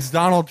 It's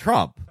Donald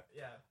Trump.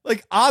 Yeah.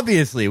 Like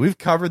obviously we've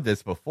covered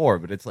this before,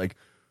 but it's like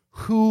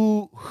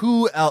who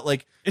out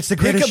like It's the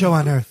greatest show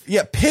on earth.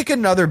 Yeah, pick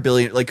another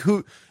billion. Like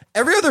who?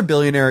 Every other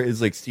billionaire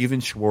is like Steven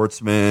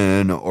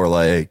Schwartzman or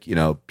like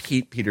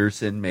Pete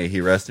Peterson. May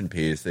he rest in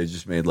peace. They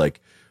just made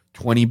like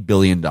 $20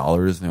 billion,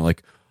 and they're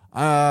like,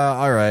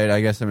 all right,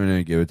 I guess I'm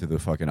gonna give it to the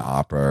fucking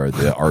opera or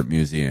the art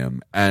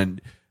museum. And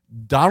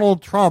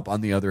Donald Trump, on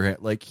the other hand,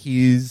 like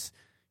he's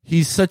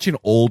such an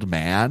old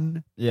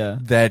man. Yeah.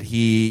 That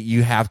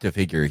you have to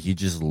figure he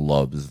just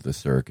loves the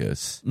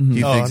circus.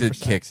 He Oh, thinks it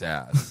 100%. kicks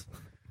ass,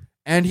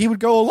 and he would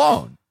go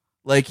alone.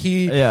 Like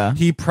Yeah.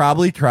 he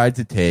probably tried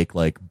to take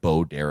like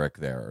Bo Derek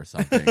there or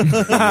something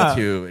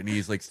too, and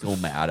he's like still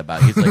mad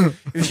about it. He's like,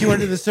 if she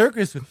went to the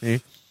circus with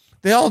me,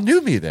 they all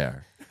knew me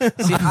there.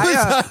 See,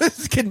 I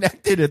was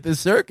connected at the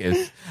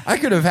circus. I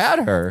could have had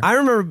her. I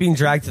remember being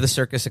dragged to the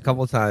circus a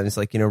couple of times,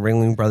 like,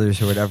 Ringling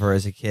Brothers or whatever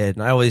as a kid.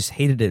 And I always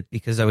hated it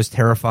because I was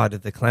terrified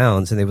of the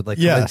clowns, and they would like,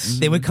 Yes.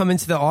 they would come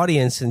into the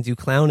audience and do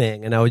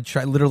clowning, and I would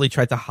literally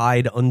try to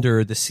hide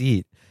under the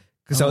seat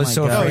because I Oh was my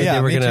so God. afraid Oh yeah,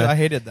 they were me too. gonna, I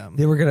hated them.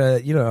 they were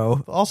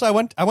gonna, Also, I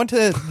went to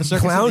the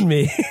circus. clown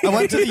me. I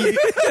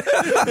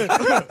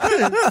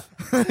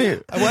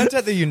went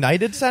to the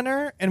United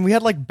Center, and we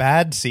had like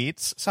bad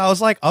seats. So I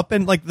was like up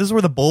in like this is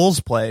where the Bulls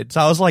played.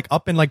 So I was like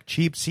up in like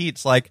cheap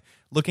seats, like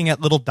looking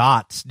at little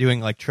dots doing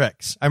like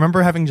tricks. I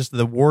remember having just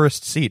the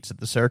worst seats at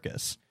the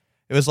circus.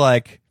 It was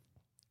like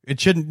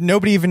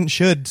nobody even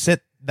should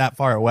sit that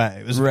far away.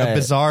 It was Right. a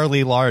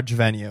bizarrely large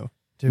venue.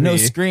 To No me.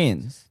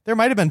 screens. There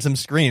might have been some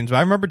screens, but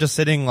I remember just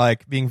sitting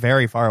like being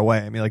very far away.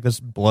 I mean, like this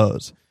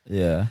blows.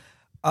 Yeah.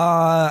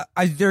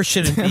 There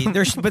shouldn't be.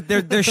 There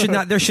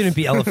shouldn't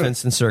be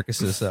elephants in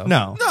circuses though.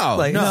 No,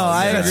 Like, No,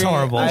 I that's agree.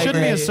 horrible. I it shouldn't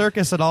be a agree.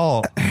 circus at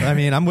all. I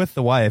mean, I'm with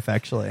the wife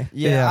actually.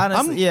 Yeah,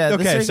 honestly, the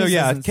okay, so circus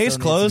yeah, doesn't case still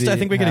need closed. to I be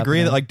think we can agree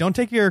that happening. like don't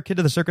take your kid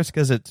to the circus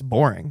because it's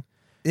boring.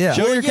 Yeah.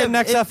 Show your kid an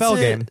XFL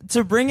game.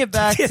 To bring it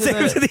back Yeah, to take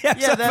him to the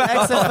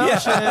that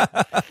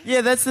XFL shit. Yeah,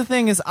 that's the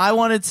thing is I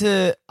wanted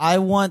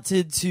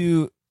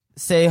to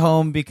stay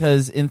home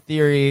because in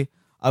theory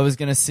I was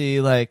gonna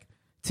see like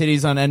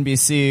titties on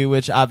NBC,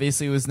 which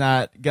obviously was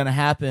not gonna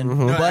happen.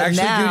 No, But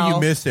actually, now, dude,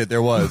 you missed it.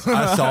 There was.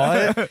 I saw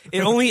it.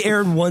 It only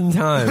aired one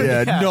time.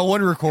 Yeah, no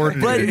one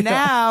recorded but it.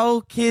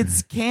 now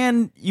kids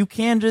can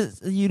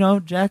just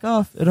jack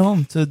off at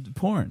home to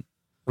porn.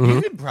 You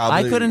could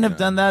probably, I couldn't have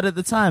done that at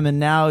the time, and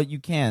now you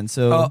can.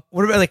 So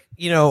What about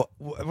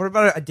what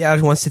about a dad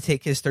who wants to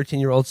take his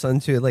 13-year-old son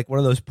to like one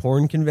of those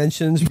porn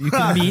conventions where you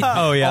can meet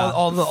Oh, yeah.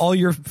 all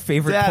your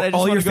favorite Dad, I just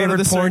all your wanna go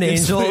to favorite the porn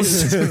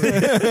circus,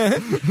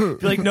 angels.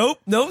 Be like,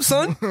 nope,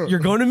 son, you're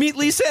going to meet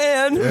Lisa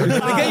Ann. You're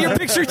going to get your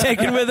picture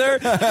taken with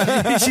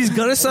her. She's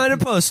going to sign a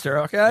poster,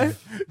 okay?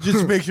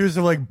 Just pictures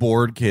of like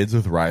bored kids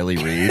with Riley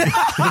Reid. Isn't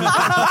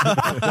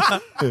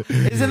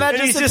that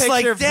And he's a just picture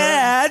like, of her?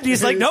 Dad.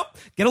 He's like, nope.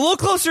 Get a little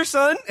closer,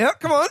 son. Yeah,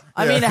 come on.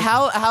 I mean,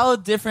 how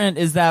different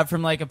is that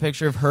from like a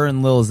picture of her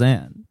and Lil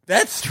Xan?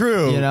 That's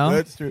true. You know?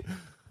 That's true.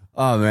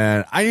 Oh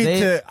man, I need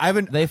to. I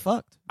haven't. They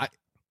fucked. I-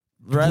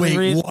 Riley Wait,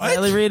 Reid, what?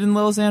 Riley Reid and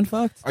Lil Xan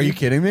fucked. Are you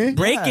kidding me?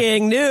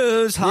 Breaking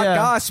news. Hot Yeah.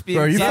 gossip. Bro,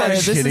 are you Yeah, fucking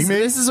this kidding me?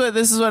 This is what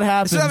happens. is what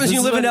happens when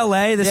you live in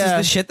LA. This is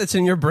the shit that's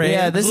in your brain.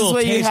 Yeah, this is little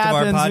what taste of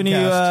our happens when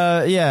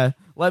you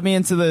let me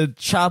into the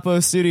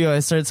Chapo studio. I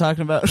started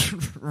talking about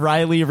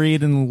Riley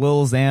Reid and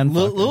Lil Xan.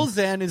 Lil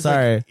Xan is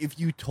Sorry. like if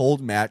you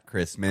told Matt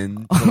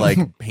Christman to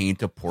like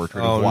paint a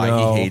portrait of why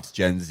no. he hates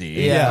Gen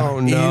Z. Yeah. Oh,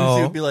 no.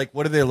 He would be like,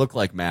 "What do they look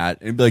like, Matt?"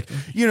 And he'd be like,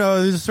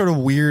 "This sort of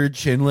weird,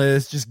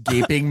 chinless, just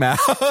gaping mouth."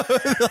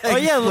 Oh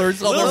yeah, Lil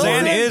Lil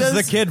Xan is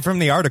the kid from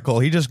the article.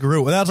 He just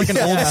grew. That was like an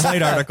old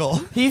Slate article.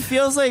 He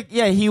feels like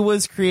he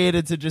was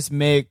created to just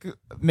make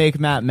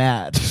Matt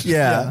mad.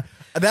 Yeah.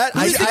 That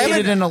I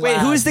created in a Wait,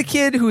 lab. who is the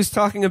kid who's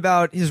talking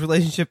about his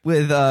relationship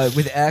with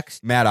X?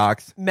 Matt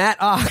Ox.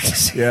 Matt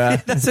Ox. Yeah.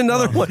 That's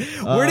another one.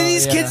 Where do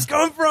these yeah. kids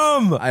come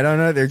from? I don't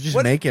know. They're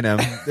just making him.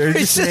 They're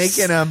just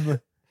making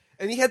him.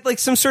 And he had like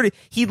some sort of.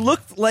 He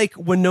looked like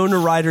Winona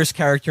Ryder's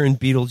character in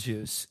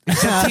Beetlejuice,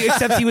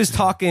 except he was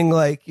talking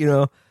like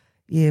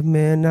Yeah,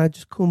 man, I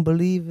just couldn't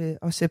believe it.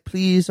 I said,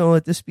 please don't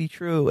let this be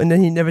true. And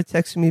then he never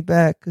texted me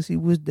back because he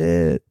was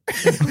dead.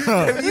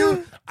 Have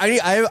you?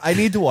 I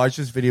need to watch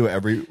this video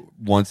every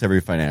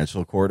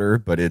financial quarter,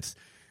 but it's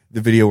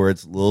the video where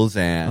it's Lil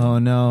Xan, Oh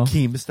no.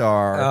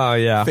 Keemstar, Oh,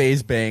 yeah.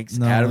 FaZe Banks,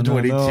 No, Adam no,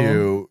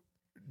 22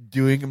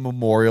 doing a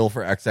memorial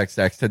for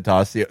XXX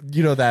Tentacion.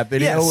 You know that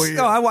video? Yes. where you-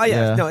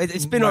 Yeah. No,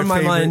 it's been My on my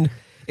favorite. mind.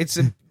 It's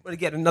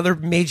again another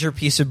major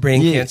piece of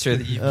brain cancer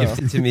that you've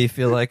gifted to me.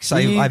 Feel like so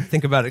I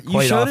think about it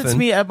quite You showed often. it to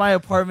me at my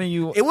apartment.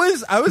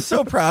 I was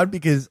so proud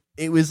because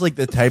it was like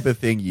the type of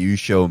thing you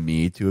show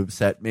me to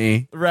upset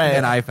me. Right.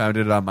 And I found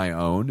it on my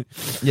own.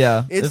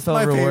 Yeah, It's it felt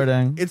my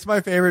rewarding. It's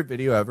my favorite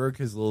video ever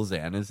because Lil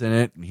Xan is in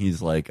it, and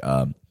he's like,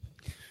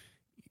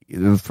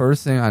 the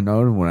first thing I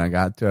noticed when I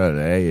got to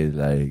LA is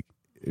like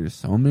there's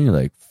so many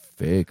like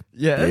fake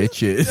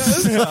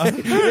bitches.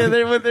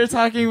 Yeah, they're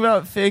talking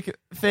about fake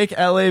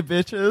LA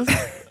bitches,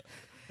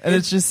 and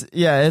it's just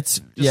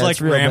Just like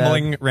it's real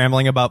bad.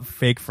 rambling about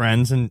fake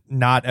friends and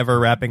not ever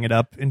wrapping it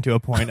up into a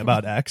point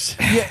about X.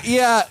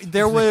 yeah.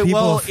 There was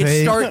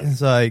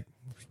It's like,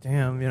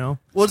 damn,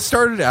 Well, it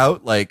started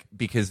out like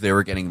because they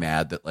were getting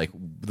mad that like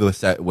the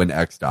set when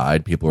X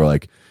died, people were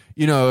like,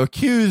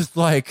 accused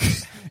like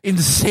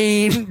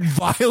insane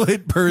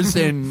violent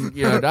person,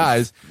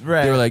 dies.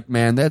 Right. They were like,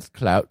 man, that's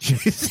clout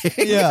chasing.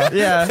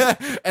 Yeah.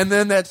 And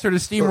then that sort of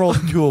steamrolled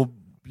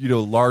into a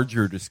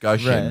larger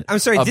discussion. Right. I'm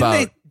sorry.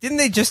 about- Didn't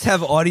they just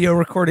have audio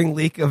recording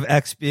leak of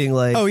X being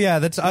like? oh yeah,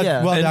 that's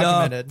Yeah. well And,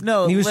 documented.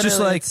 No, He was just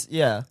literally, like-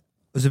 yeah.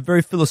 was a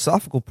very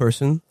philosophical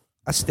person.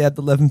 I stabbed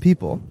 11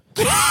 people.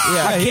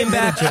 I came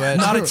back,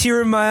 not a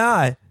tear in my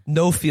eye,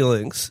 no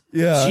feelings.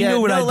 Yeah. She knew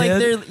what I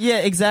did.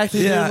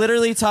 Exactly. Yeah. They're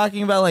literally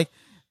talking about like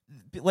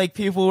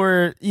people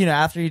were,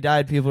 after he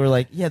died, people were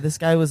like, yeah, this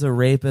guy was a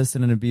rapist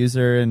and an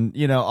abuser, and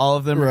all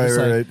of them were just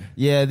Right. like,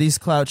 yeah, these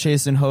clout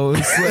chasing hoes.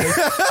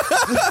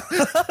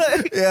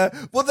 Yeah.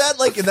 Well,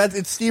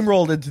 it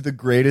steamrolled into the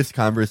greatest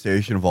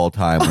conversation of all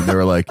time when they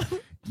were like,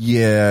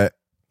 yeah.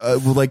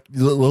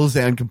 Lil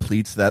Xan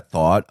completes that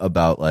thought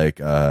about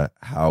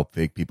how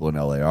fake people in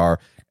LA are.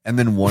 And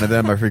then one of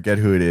them, I forget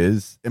who it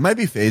is. It might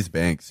be FaZe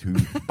Banks, who,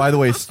 by the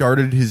way,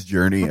 started his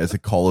journey as a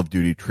Call of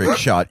Duty trick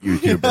shot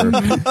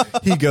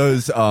YouTuber. He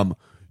goes,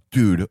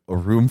 dude, a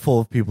room full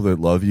of people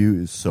that love you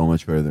is so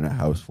much better than a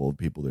house full of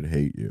people that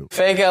hate you.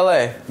 Fake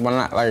LA. When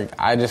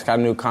I just got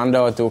a new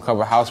condo, I threw a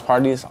couple house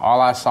parties. All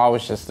I saw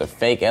was just the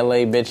fake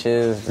LA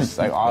bitches, just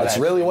like all That's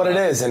that. really what it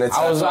is, and it's it's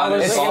songs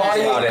funny.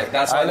 about it.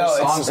 That's why there's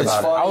songs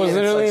about it. I was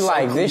literally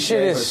like, this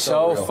shit is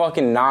so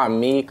fucking not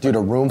me. Dude, a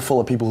room full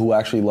of people who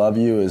actually love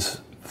you is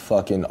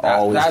fucking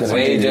always That's gonna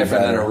way be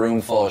different than better. a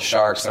room full of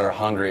sharks that are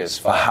hungry as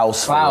A fuck.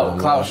 house full of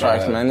Clout them.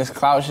 sharks, man. This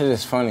clout shit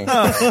is funny.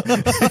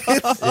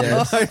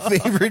 It's my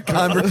favorite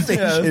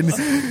conversation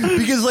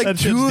because That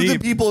shit's two of the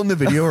deep. people in the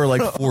video are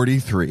like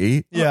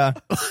 43. Yeah.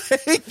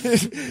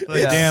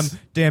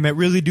 Damn, it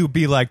really do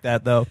be like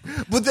that though.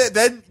 But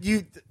then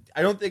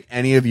I don't think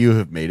any of you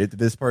have made it to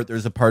this part.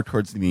 There's a part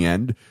towards the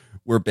end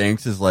where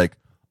Banks is like,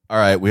 all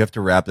right, we have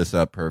to wrap this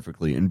up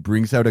perfectly, and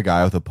brings out a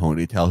guy with a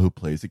ponytail who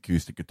plays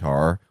acoustic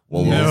guitar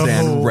while Lil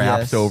Xan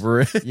raps Yes.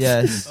 over it.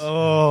 Yes.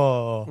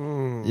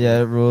 Oh.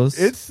 Yeah, it rules.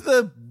 It's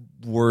the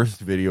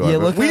worst video Yeah,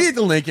 ever. look We up- need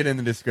to link it in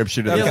the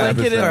description of yeah, the link it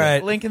in, episode.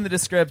 Alright. link in the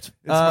descript.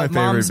 my favorite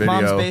Mom's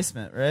video.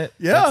 Basement, right?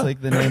 Yeah. That's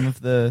like the name of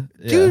the...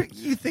 Yeah. Dude,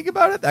 you think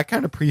about it, that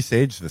kind of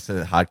presaged this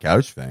hot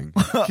couch thing.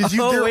 Because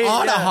Oh, they're wait,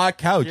 on a yeah. hot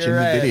couch You're in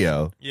right. the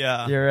video.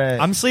 Yeah. You're right.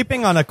 I'm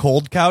sleeping on a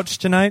cold couch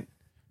tonight.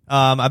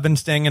 I've been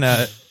staying in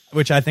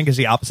which I think is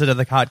the opposite of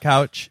the hot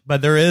couch,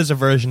 but there is a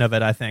version of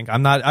it, I think.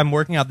 I'm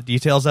working out the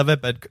details of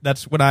it, but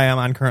that's what I am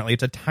on currently.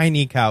 It's a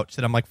tiny couch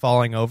that I'm like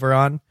falling over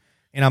on,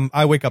 and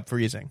I wake up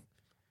freezing.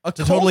 It's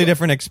a totally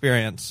different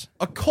experience.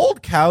 A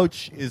cold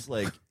couch is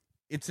like,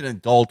 it's an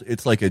adult.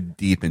 It's like a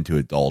deep into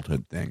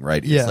adulthood thing,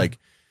 right? Yeah. It's like,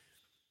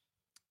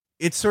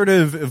 it sort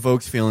of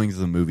evokes feelings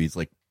of the movies,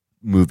 like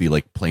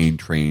Plane,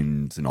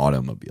 Trains, and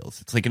Automobiles.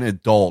 It's like an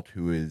adult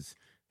who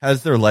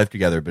has their life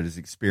together, but has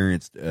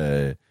experienced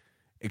an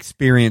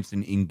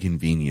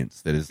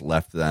inconvenience that has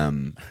left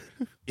them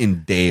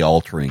in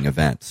day-altering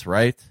events,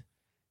 right?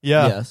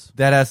 Yeah. Yes.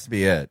 That has to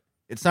be it.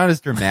 It's not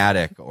as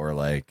dramatic or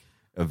like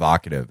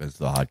evocative as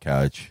the hot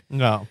couch.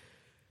 No. All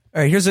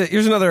right, here's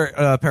another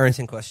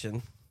parenting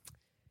question.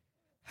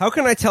 How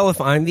can I tell if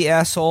I'm the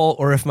asshole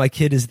or if my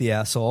kid is the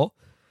asshole?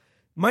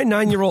 My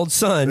 9-year-old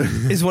son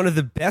is one of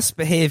the best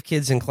behaved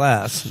kids in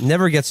class,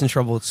 never gets in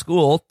trouble at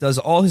school, does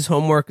all his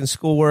homework and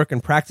schoolwork,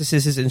 and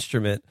practices his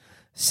instrument.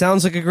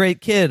 Sounds like a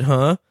great kid,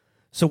 huh?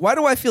 So why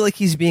do I feel like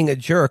he's being a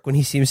jerk when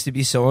he seems to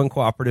be so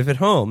uncooperative at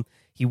home?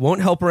 He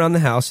won't help around the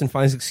house and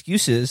finds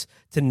excuses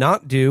to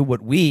not do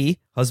what we,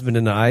 husband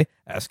and I,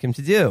 ask him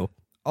to do.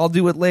 I'll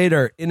do it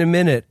later, in a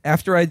minute,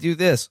 after I do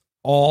this,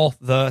 all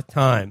the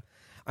time.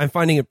 I'm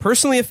finding it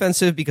personally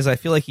offensive because I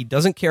feel like he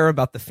doesn't care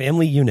about the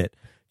family unit.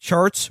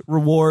 Charts,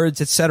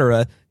 rewards,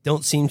 etc.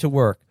 don't seem to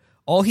work.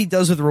 All he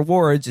does with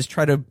rewards is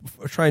try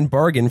and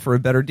bargain for a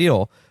better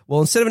deal.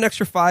 Well, instead of an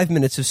extra 5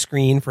 minutes of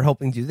screen for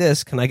helping do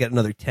this, can I get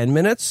another 10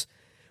 minutes?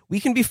 We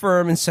can be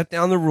firm and set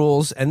down the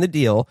rules and the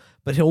deal,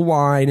 but he'll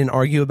whine and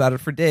argue about it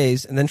for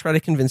days and then try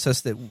to convince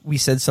us that we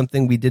said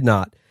something we did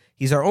not.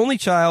 He's our only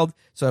child,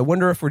 so I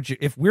wonder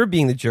if we're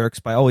being the jerks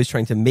by always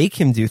trying to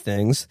make him do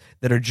things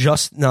that are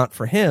just not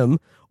for him,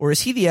 or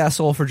is he the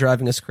asshole for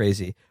driving us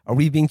crazy? Are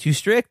we being too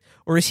strict,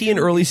 or is he an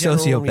early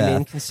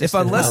sociopath? If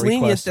I'm less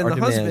lenient than the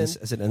husband,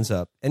 as it ends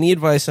up. Any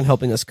advice on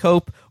helping us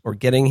cope or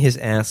getting his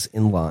ass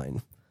in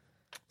line?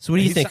 So what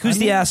do you think? Who's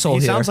the asshole he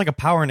here? Sounds like a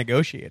power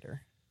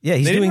negotiator. Yeah,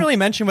 they didn't really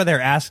mention what they're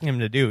asking him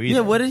to do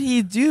either. Yeah, what did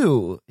he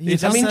do?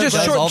 Just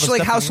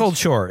like household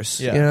chores.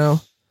 Yeah. You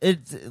know,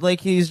 It's like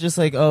he's just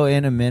like, oh,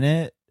 in a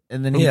minute,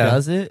 and then he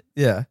does it.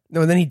 Yeah.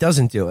 No, and then he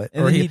doesn't do it.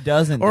 And then he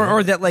doesn't.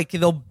 Or that like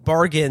they'll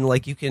bargain,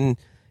 like you can,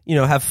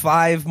 have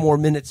 5 more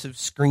minutes of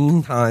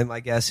screen time, I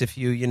guess, if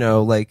you,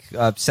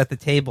 set the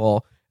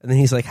table. And then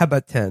he's like, how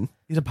about 10?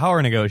 He's a power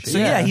negotiator. So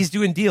yeah, he's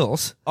doing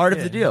deals. Art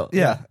of the deal.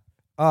 Yeah.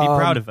 Be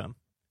proud of him.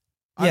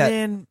 Yeah. I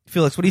mean,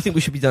 Felix, what do you think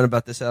we should be done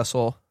about this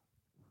asshole?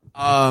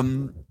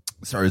 Sorry,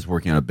 I was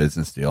working on a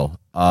business deal.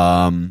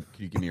 Can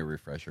you give me a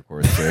refresher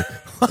course quick?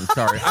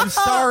 I'm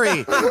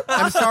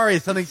sorry.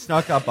 Something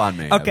snuck up on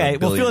me. Okay,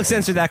 well, Felix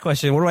answered that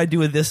question. What do I do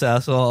with this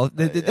asshole?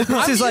 This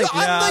is like,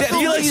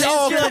 Felix,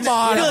 come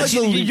on.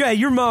 Felix,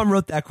 your mom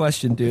wrote that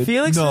question, dude.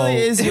 Felix really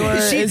is your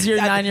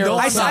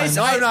 9-year-old son.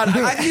 No, I'm not.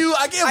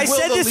 I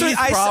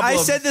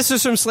said this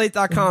was from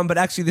Slate.com, but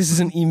actually this is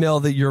an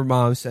email that your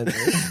mom sent me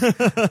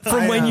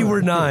from when you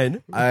were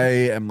 9. I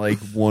am like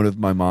one of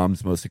my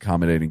mom's most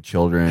accommodating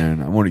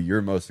children. I'm one of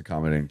your most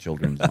accommodating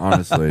children,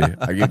 honestly.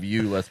 I give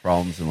you less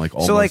problems than like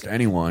almost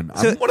anyone.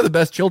 I'm one of the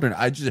best children.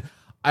 I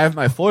have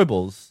my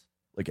foibles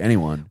like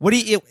anyone. What do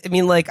you? I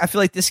mean, like I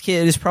feel like this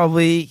kid is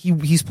probably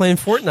he's playing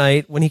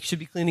Fortnite when he should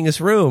be cleaning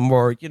his room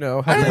or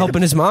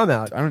helping his mom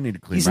out. I don't need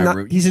to clean my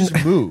room. You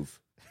just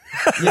move.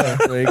 Yeah,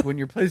 like when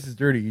your place is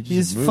dirty, you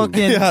just move.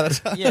 Fucking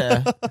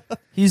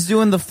He's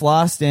doing the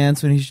floss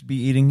dance when he should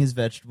be eating his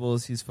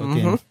vegetables. He's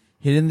fucking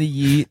hitting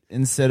the yeet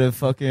instead of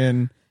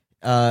fucking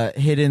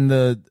hitting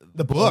the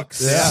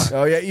books. Yeah.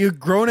 Oh yeah, you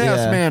grown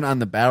ass man on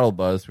the battle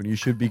bus when you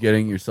should be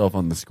getting yourself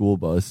on the school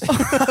bus.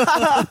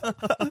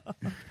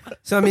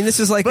 So I mean, this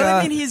is like. But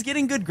I mean, he's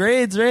getting good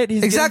grades, right?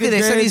 He's exactly.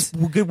 They said he's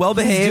good, well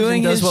behaved,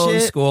 and does well in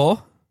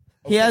school.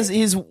 He has.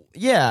 He's.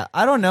 Yeah.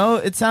 I don't know.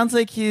 It sounds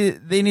like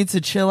they need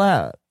to chill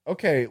out.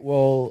 Okay.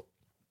 Well,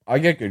 I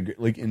get good.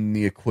 Like in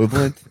the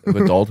equivalent of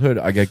adulthood,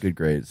 I get good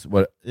grades.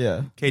 What?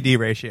 Yeah. KD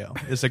ratio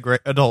is a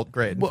great adult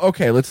grade. Well,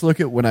 okay. Let's look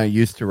at when I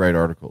used to write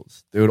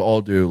articles. They would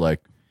all do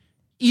like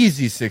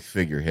easy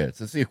 6-figure hits.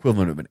 That's the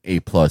equivalent of an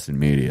A+ in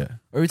media.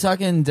 Are we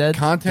talking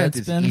content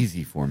is Deadspin?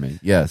 easy for me.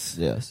 Yes.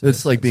 Yes.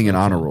 It's like being an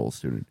honor roll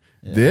student.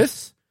 Yeah.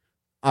 This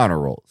honor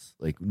rolls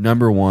like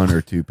number 1 or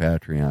 2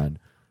 Patreon,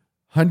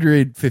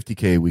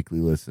 150K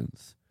weekly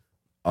listens.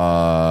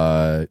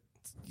 The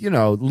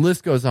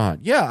list goes on.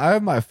 Yeah, I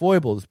have my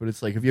foibles, but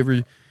it's like, have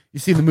you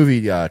seen the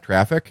movie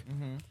Traffic?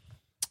 Mm-hmm.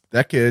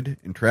 That kid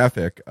in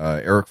Traffic,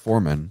 Eric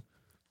Foreman,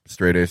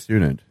 straight A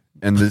student.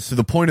 And so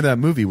the point of that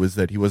movie was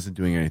that he wasn't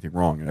doing anything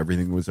wrong and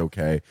everything was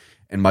okay.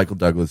 And Michael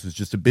Douglas was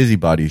just a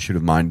busybody who should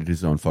have minded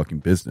his own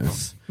fucking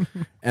business.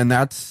 And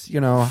that's,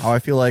 how I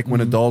feel like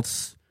when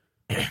adults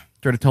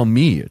try to tell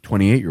me, a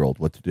 28-year-old,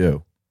 what to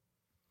do.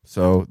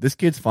 So this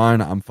kid's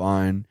fine. I'm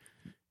fine.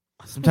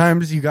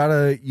 Sometimes you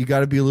gotta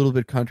be a little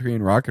bit country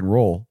and rock and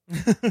roll.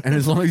 And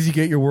as long as you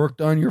get your work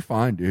done, you're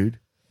fine, dude.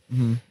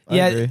 Mm-hmm.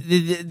 Yeah,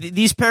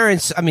 these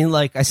parents, I mean,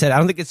 like I said, I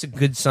don't think it's a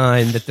good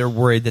sign that they're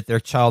worried that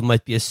their child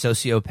might be a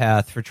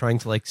sociopath for trying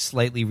to like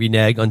slightly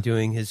renege on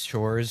doing his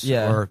chores.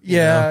 Yeah.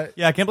 Yeah,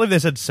 I can't believe they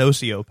said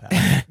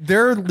sociopath.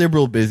 They're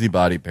liberal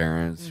busybody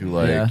parents who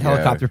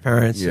helicopter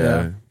parents.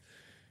 Yeah.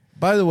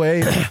 By the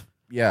way,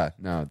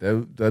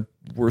 the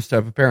worst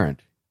type of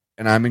parent.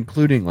 and I'm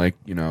including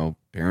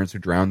parents who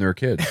drown their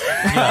kids.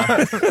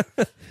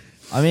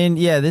 I mean,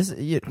 yeah,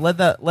 let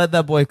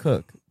that boy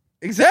cook.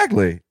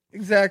 Exactly.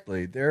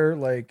 They're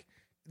like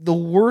the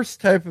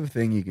worst type of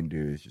thing you can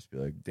do is just be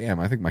like, damn,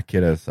 I think my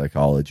kid has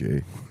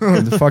psychology.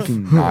 It's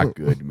fucking not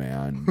good,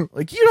 man.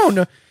 Like, you don't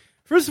know.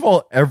 First of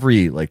all,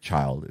 every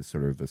child is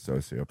sort of a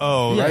sociopath.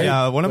 Oh, right?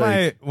 yeah. One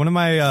of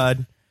my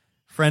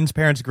friends'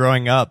 parents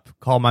growing up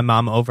called my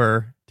mom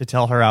over to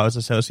tell her I was a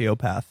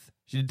sociopath.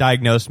 She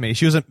diagnosed me.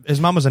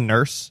 His mom was a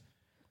nurse,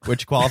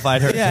 which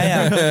qualified her.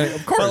 Yeah.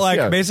 Of course.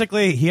 But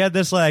basically, he had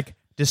this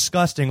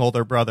disgusting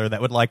older brother that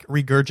would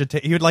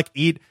regurgitate. He would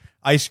eat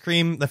ice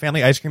cream, the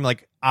family ice cream,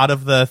 out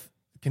of the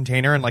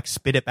container and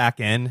spit it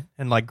back in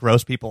and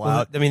gross people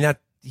out. I mean,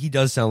 that he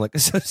does sound like a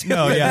sociopath.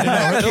 No,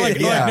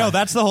 yeah, no,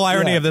 that's the whole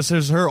irony of this.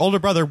 Is her older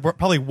brother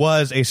probably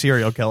was a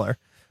serial killer,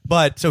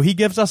 but so he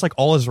gives us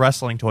all his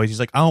wrestling toys. He's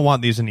like, I don't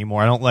want these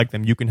anymore. I don't like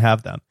them. You can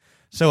have them.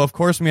 So of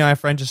course, me and my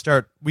friend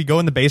we go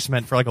in the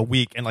basement for a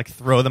week and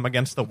throw them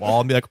against the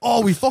wall and be like,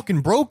 oh, we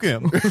fucking broke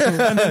him.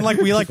 And then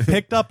we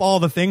picked up all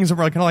the things and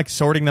we're kind of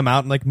sorting them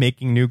out and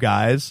making new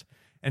guys.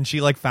 And she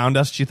found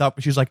us. She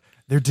was like,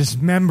 they're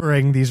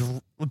dismembering these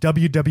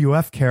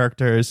WWF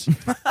characters,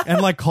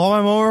 and call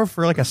him over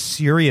for a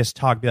serious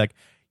talk. Be like,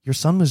 your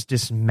son was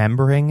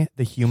dismembering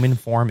the human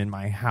form in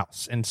my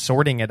house and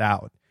sorting it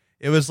out.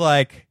 It was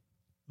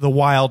the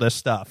wildest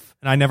stuff,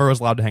 and I never was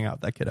allowed to hang out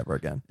with that kid ever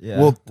again. Yeah.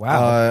 Well,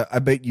 wow. I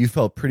bet you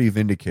felt pretty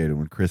vindicated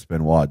when Chris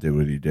Benoit did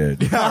what he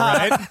did. Yeah,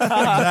 right?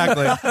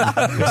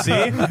 Exactly.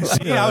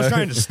 See, I was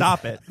trying to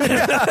stop it.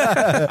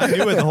 I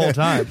knew it the whole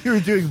time. You were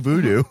doing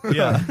voodoo.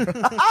 Yeah.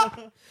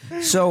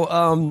 So,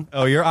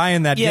 oh, you're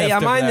eyeing that. yeah, gift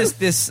I'm eyeing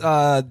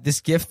there. this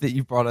gift that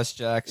you brought us,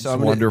 Jack. So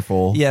It's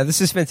wonderful. Yeah,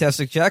 this is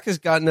fantastic. Jack has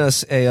gotten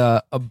us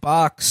a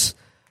box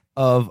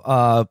of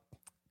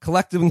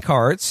collectible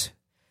cards.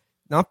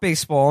 Not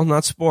baseball,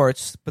 not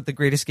sports, but the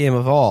greatest game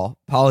of all,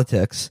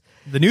 politics.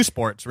 The new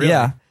sports, really.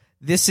 Yeah.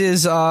 This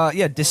is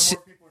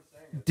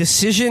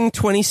Decision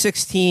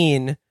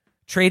 2016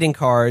 trading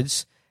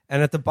cards,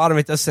 and at the bottom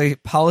it does say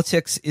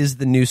politics is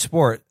the new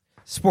sport.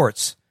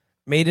 Sports.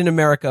 Made in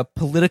America,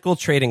 political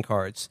trading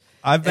cards.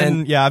 I've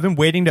been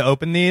waiting to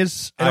open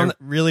these. I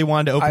really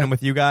wanted to open them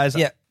with you guys.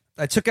 Yeah.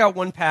 I took out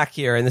one pack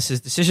here, and this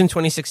is Decision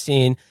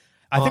 2016.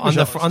 I think on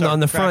the front on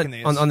the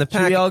Should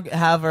pack. we all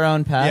have our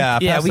own pack?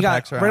 Yeah, We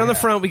got right on the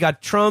front. We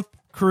got Trump,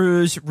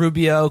 Cruz,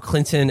 Rubio,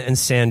 Clinton, and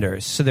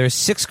Sanders. So there's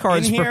 6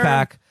 cards In per here-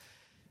 pack.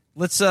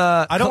 Let's.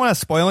 I don't want to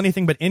spoil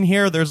anything, but in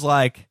here there's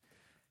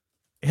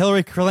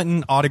Hillary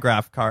Clinton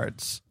autograph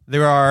cards.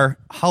 There are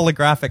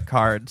holographic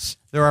cards.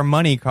 There are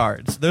money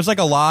cards. There's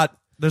a lot.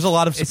 There's a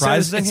lot of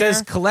surprises It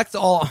says collect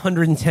all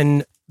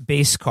 110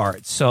 base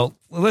cards. So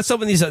let's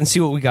open these up and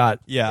see what we got.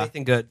 Yeah.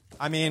 Anything good?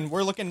 I mean,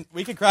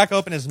 we could crack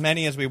open as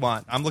many as we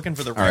want. I'm looking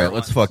for the All rare right,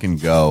 let's ones. fucking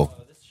go.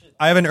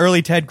 I have an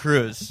early Ted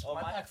Cruz.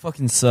 My pack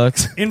fucking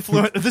sucks. This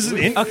is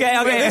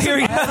Okay, here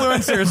we go.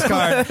 influencers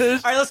card. All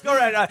right, let's go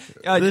right.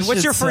 This What's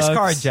shit your first sucks.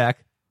 card,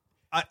 Jack?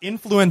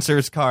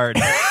 Influencers card.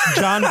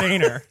 John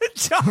Boehner.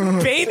 John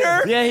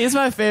Boehner? Yeah, he's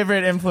my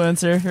favorite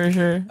influencer for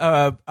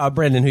sure.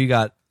 Brandon, who you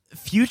got?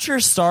 Future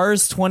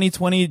Stars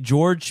 2020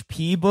 George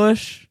P.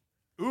 Bush.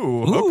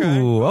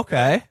 Ooh,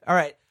 Okay. All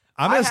right.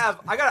 I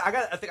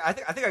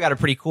think I got a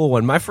pretty cool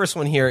one. My first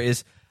one here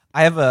is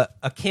I have a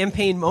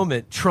campaign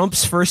moment.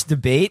 Trump's first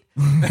debate.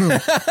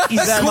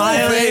 He's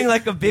smiling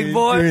like a big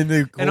boy. Doing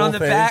the cool And on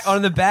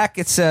the back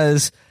it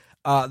says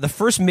the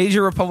first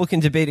major Republican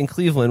debate in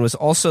Cleveland was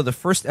also the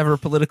first ever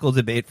political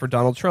debate for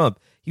Donald Trump.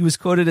 He was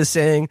quoted as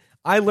saying,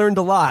 "I learned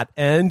a lot,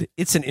 and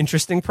it's an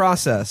interesting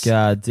process."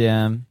 God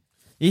damn.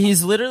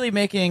 He's literally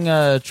making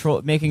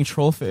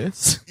troll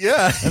face.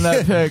 Yeah. In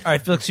that pic. All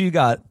right, Felix, who you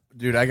got?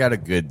 Dude, I got a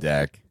good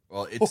deck.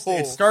 Well,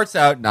 it starts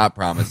out not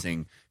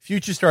promising.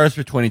 Future stars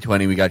for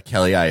 2020, we got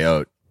Kelly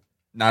Ayotte.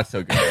 Not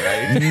so good,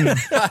 right?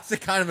 That's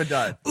kind of a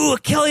dud. Ooh, a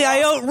Kelly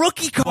Ayotte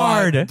rookie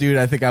card. Dude,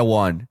 I think I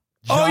won.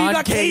 Oh, you John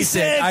got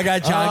Kasich. I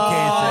got John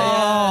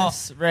Kasich.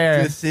 Yes,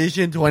 rare.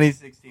 Decision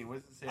 2016. What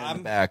does it say on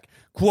the back?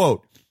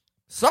 Quote,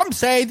 some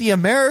say the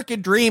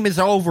American dream is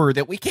over,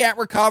 that we can't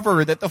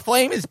recover, that the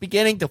flame is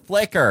beginning to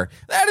flicker.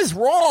 That is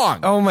wrong.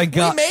 Oh, my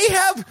God. We may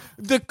have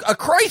a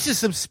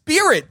crisis of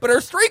spirit, but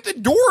our strength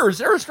endures.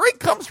 Our strength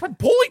comes from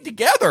pulling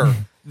together.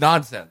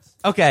 Nonsense.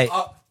 Okay.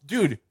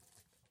 Dude,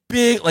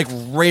 big,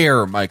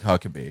 rare Mike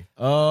Huckabee.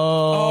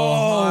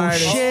 Oh,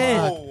 shit.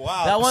 Oh,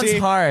 wow. That one's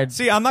hard.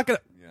 See, I'm not going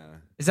to...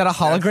 Is that a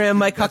hologram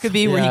Mike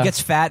Huckabee where he yeah.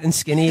 gets fat and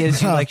skinny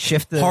as you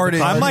shift the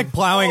I'm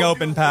plowing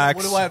open packs.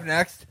 What do I have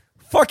next?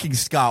 Fucking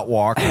Scott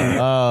Walker.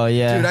 Oh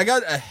yeah. Dude, I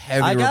got a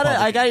heavy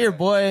I got your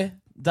boy,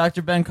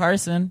 Dr. Ben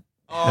Carson.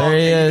 Oh, there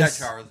he yeah, is.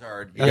 You got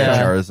Charizard.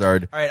 Yeah.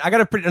 Charizard. All right, I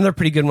got another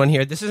pretty good one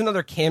here. This is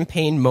another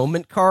campaign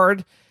moment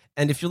card,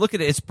 and if you look at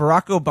it, it's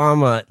Barack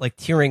Obama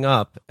tearing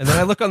up, and then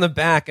I look on the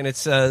back and it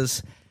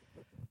says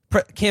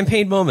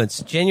campaign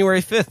moments,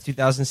 January 5th,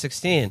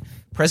 2016.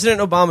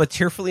 President Obama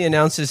tearfully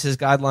announces his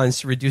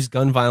guidelines to reduce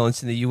gun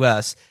violence in the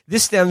U.S.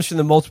 This stems from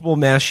the multiple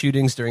mass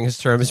shootings during his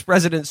term as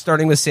president,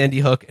 starting with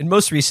Sandy Hook and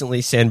most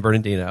recently San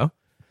Bernardino.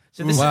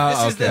 So this, Wow,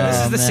 this is the, okay. this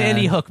is Oh, the man.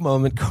 Sandy Hook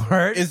moment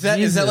card. Is that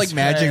Jesus like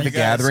Magic the Christ.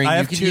 Gathering? I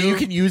have You two.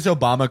 can use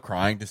Obama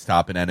crying to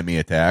stop an enemy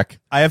attack.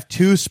 I have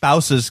 2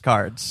 spouses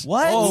cards.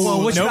 What?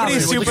 whoa, which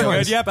Nobody's spouses? Which super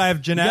ones? good. Yep, I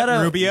have Jeanette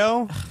gotta-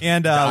 Rubio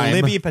and Dime.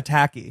 Libby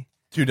Pataki.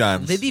 2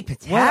 dimes. Libby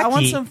Pataki. What? I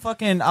want some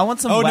fucking. I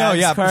want some. Oh no, wax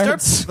yeah.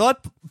 cards. Let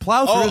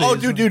plow through Oh,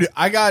 these. dude!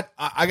 I got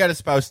a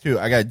spouse too.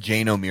 I got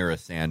Jane O'Meara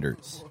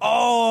Sanders.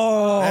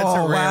 Oh, That's a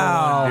rare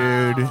wow.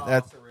 one, dude.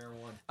 That's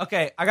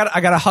Okay, I got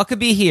a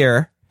Huckabee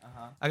here.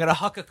 I got a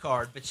Hucka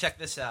card, but check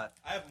this out.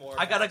 I have more.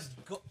 I got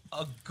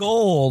a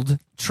gold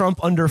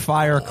Trump under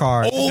fire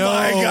card. oh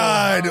my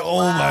god!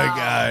 Oh my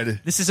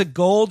god! This is a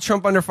gold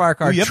Trump under fire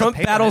card. Ooh, you have Trump to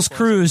pay for battles this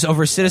one. Cruz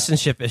over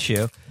citizenship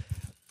issue.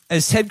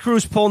 As Ted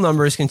Cruz poll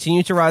numbers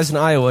continue to rise in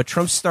Iowa,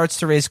 Trump starts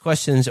to raise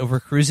questions over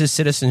Cruz's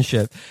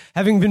citizenship.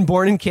 Having been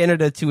born in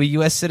Canada to a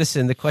U.S.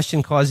 citizen, the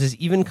question causes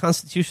even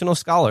constitutional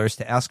scholars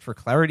to ask for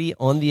clarity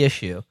on the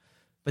issue.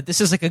 But this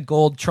is like a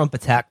gold Trump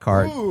attack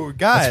card. Ooh,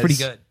 guys, That's pretty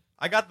good.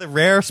 I got the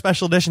rare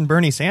special edition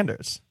Bernie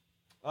Sanders.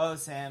 Oh,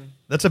 Sam.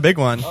 That's a big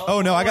one. Oh,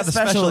 no, I got the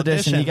special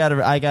edition. You got.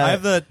 I got. I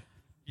have the.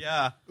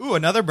 Yeah. Ooh,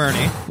 another Bernie.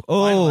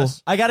 Oh,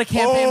 Finalist. I got a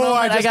campaign Oh, moment.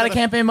 I I just got a got a-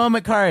 campaign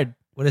moment card.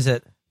 What is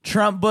it?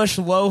 Trump Bush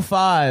low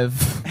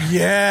 5.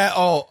 Yeah.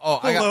 Oh.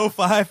 I got. Hello,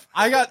 5.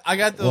 I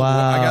got the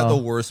Wow. I got the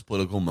worst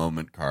political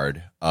moment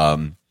card.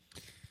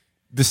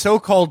 The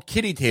so-called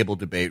kitty table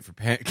debate for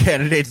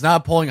candidates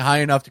not polling high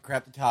enough to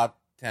crack the top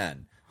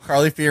 10.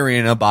 Carly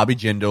Fiorina, Bobby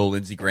Jindal,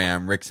 Lindsey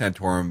Graham, Rick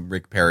Santorum,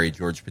 Rick Perry,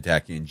 George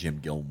Pataki, and Jim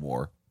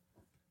Gilmore.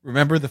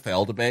 Remember the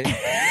fail debate?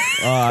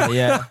 Oh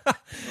yeah.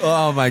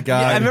 Oh my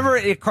god! Yeah, I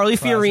remember Carly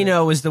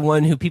Fiorina was the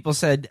one who people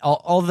said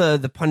all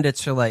the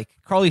pundits are like,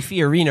 Carly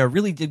Fiorina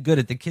really did good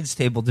at the kids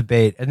table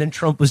debate, and then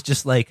Trump was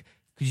just like,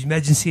 could you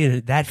imagine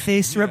seeing that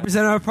face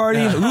represent our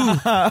party? Ooh,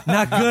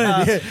 not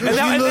good. And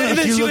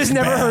then she was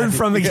never heard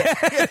from again.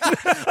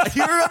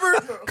 You remember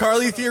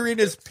Carly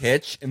Fiorina's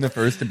pitch in the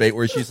first debate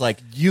where she's like,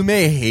 you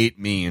may hate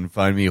me and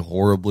find me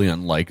horribly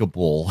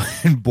unlikable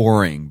and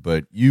boring,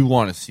 but you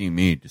want to see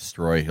me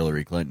destroy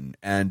Hillary Clinton.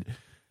 And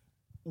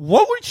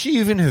what would she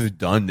even have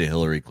done to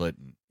Hillary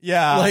Clinton?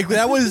 Yeah. Like,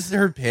 that was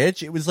her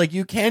pitch. It was like,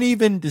 you can't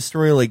even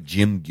destroy, like,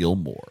 Jim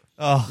Gilmore.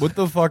 Oh. What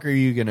the fuck are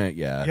you gonna,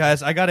 yeah.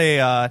 Guys, I got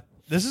a.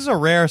 This is a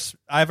rare.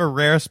 I have a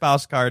rare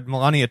spouse card,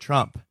 Melania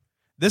Trump.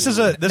 This is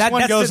a. This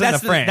one goes in the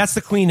frame. That's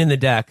the queen in the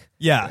deck.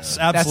 Yes,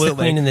 That's the absolutely.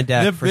 queen in the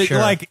deck, for sure.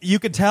 Like, you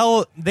could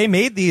tell they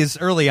made these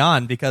early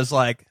on because,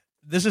 like,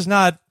 this is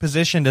not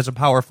positioned as a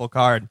powerful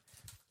card.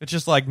 It's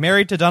just like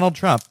married to Donald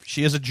Trump.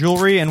 She is a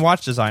jewelry and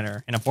watch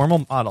designer and a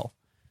formal model.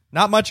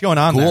 Not much going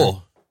on there.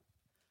 Cool.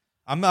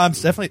 I'm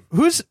definitely.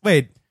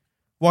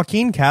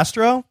 Joaquin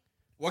Castro?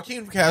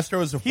 Joaquin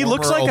Castro is a He former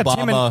looks like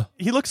Obama.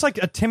 he looks like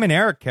a Tim and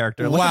Eric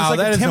character. Wow, like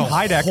that a is Tim a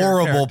Heidecker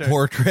horrible character.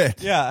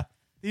 portrait. Yeah,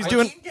 he's Joaquin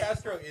doing.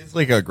 Castro is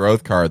like a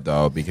growth card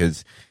though,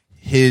 because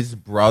his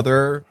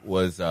brother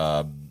was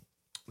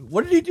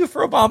what did he do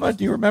for Obama?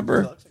 Do you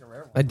remember?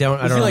 I don't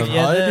he like know.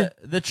 Yeah,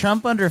 the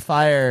Trump under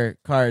fire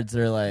cards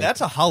are like That's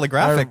a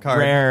holographic card.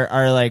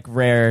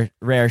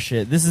 rare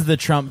shit. This is the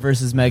Trump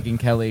versus Megyn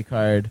Kelly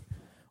card.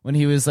 When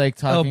he was like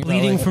talking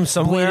bleeding about, like, from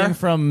somewhere? bleeding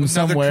from Another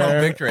somewhere. Trump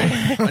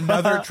victory.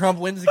 Another Trump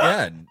wins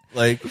again.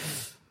 Like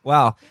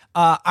Wow.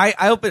 I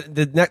opened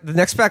the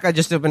next pack I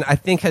just opened. I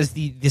think has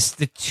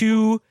the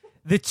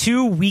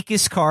two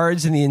weakest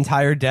cards in the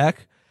entire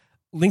deck.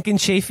 Lincoln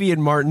Chafee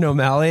and Martin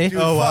O'Malley. dude,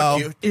 Oh, fuck wow.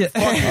 you. Dude,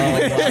 fuck you.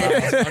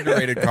 It's an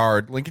underrated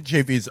card. Lincoln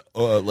Chafee's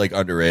like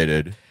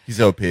underrated. He's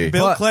OP.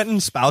 Bill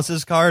Clinton's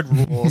spouse's card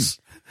rules.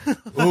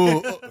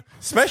 Ooh,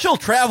 special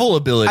travel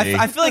ability.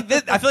 I feel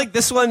like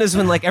this one is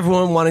when like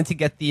everyone wanted to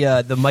get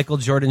the Michael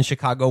Jordan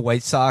Chicago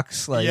White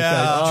Sox training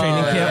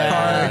camp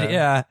card.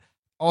 Yeah.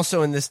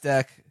 Also in this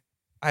deck,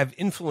 I have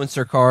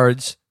influencer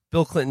cards: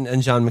 Bill Clinton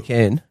and John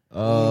McCain.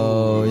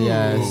 Oh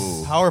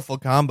yes. Powerful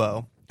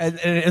combo. And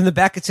in the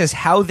back it says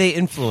how they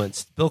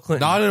influenced Bill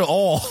Clinton. Not at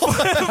all.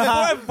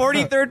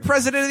 43rd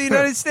president of the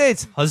United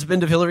States,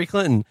 husband of Hillary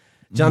Clinton.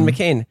 John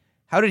McCain.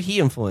 How did he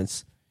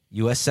influence?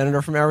 U.S.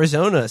 Senator from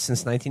Arizona since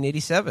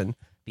 1987.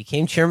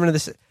 Became chairman of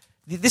the.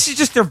 This is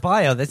just their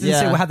bio. That doesn't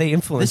say how they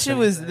influenced.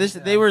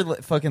 They were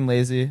fucking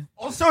lazy.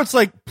 Also, it's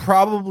like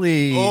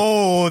probably.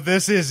 Oh,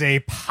 this is a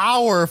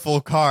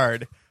powerful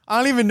card. I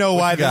don't even know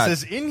why you got?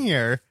 this is in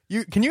here.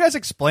 Can you guys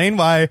explain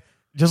why?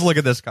 Just look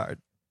at this card.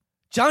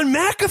 John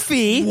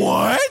McAfee.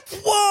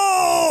 What?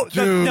 Whoa!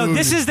 Dude. No,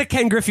 this is the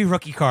Ken Griffey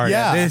rookie card.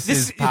 Yeah. This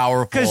is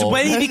powerful. Because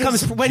when he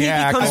becomes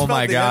Oh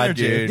my god,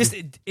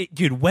 dude!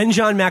 dude, when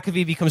John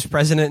McAfee becomes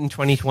president in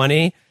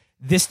 2020,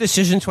 this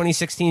decision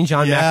 2016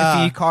 John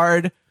McAfee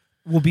card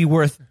will be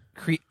worth.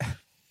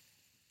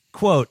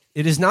 Quote,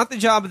 it is not the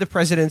job of the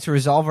president to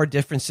resolve our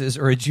differences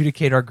or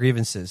adjudicate our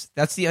grievances.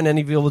 That's the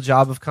unenviable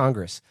job of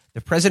Congress.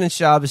 The president's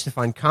job is to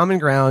find common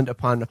ground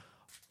upon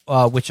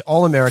which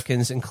all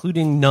Americans,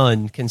 including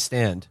none, can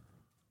stand.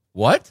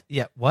 What?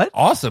 Yeah, what?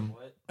 Awesome.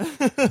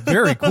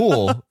 Very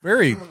cool.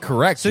 Very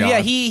correct. So John. yeah,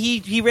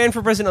 he ran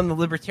for president on the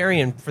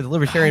Libertarian Party.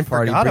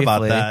 Forgot briefly.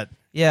 about that.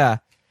 Yeah.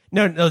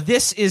 No,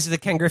 this is the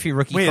Ken Griffey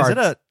rookie Wait, card. is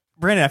it a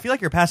Brandon, I feel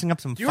like you're passing up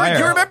some Do fire.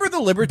 you remember the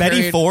libertarian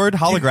Betty Ford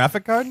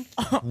holographic card?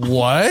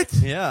 What?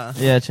 Yeah.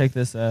 Yeah, check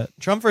this out.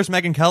 Trump versus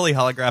Megyn Kelly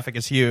holographic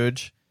is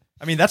huge.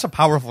 I mean, that's a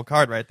powerful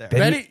card right there.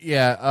 Betty,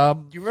 yeah.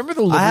 Do you remember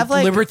the I have,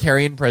 like-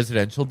 libertarian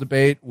presidential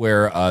debate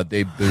where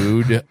they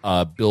booed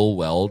Bill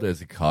Weld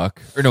as a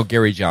cuck? Or no,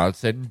 Gary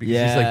Johnson. Because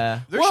Yeah.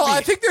 he's like,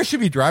 I think there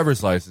should be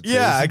driver's licenses.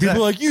 Yeah, And people are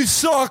like, you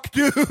suck,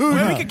 dude.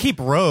 Maybe we could keep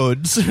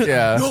roads.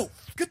 Yeah. No,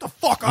 get the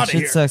fuck out That of shit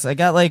here. sucks. I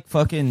got like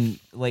fucking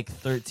like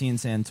 13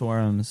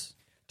 Santorums.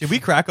 Did we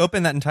crack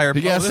open that entire?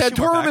 But yeah, there's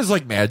two more Santorum packs. is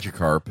like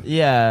Magikarp.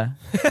 Yeah.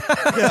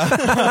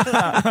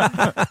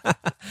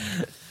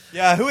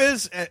 Yeah, who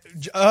is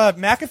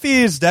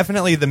McAfee is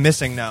definitely the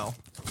missing no.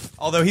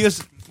 Although he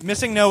was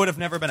missing no would have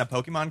never been a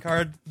Pokemon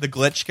card. The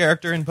glitch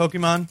character in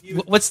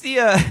Pokemon. What's the?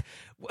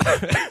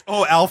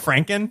 Oh, Al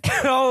Franken.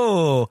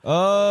 Oh,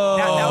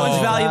 that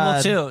one's valuable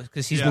God. too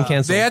because he's been Yeah.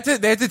 canceled.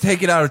 They had to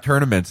take it out of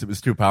tournaments. It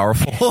was too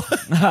powerful.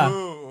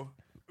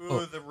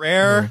 Ooh, the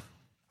rare.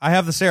 I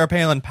have the Sarah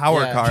Palin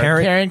power Yeah. card.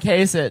 Karen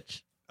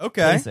Kasich.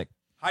 Okay. Basic.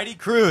 Heidi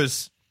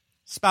Cruz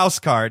spouse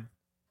card.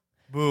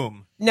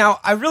 Boom. Now,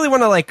 I really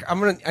want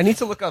to I need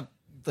to look up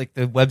like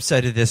the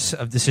website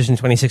of Decision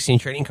 2016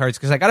 trading cards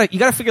because you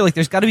gotta figure like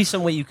there's got to be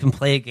some way you can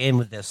play a game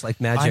with this like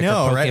Magic. I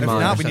know, or Pokemon right? If or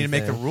not, we need to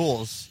make the something.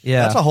 rules.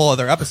 Yeah. That's a whole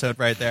other episode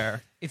right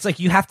there. It's like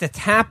you have to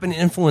tap an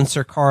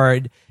influencer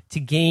card to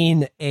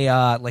gain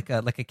a like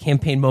a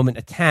campaign moment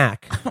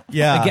attack.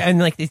 Yeah. and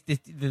like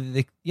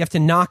you have to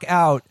knock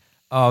out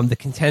the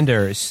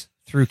contenders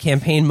through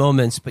campaign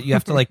moments, but you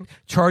have to like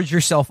charge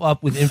yourself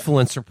up with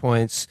influencer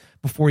points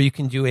before you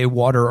can do a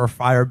water or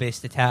fire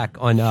based attack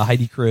on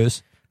Heidi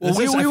Cruz. Well,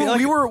 This is- I feel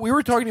like- we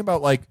were talking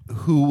about like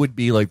who would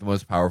be like the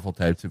most powerful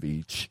types of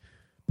each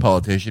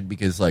politician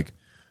because like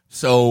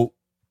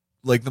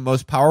the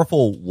most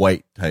powerful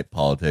white type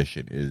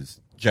politician is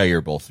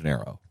Jair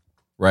Bolsonaro,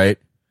 right?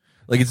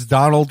 Like it's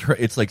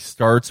it's like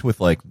starts with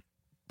like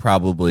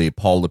probably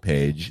Paul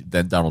LePage,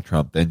 then Donald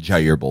Trump, then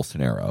Jair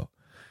Bolsonaro,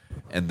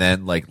 and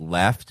then like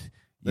left.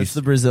 That's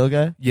the Brazil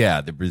guy?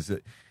 Yeah, the Brazil.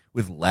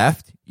 With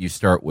left, you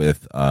start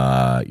with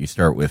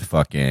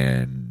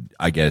fucking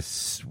I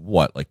guess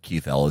like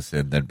Keith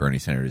Ellison, then Bernie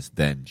Sanders,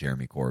 then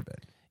Jeremy Corbyn.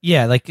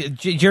 Yeah, like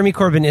Jeremy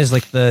Corbyn is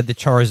like the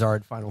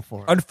Charizard final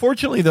form.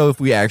 Unfortunately, though, if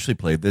we actually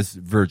played this,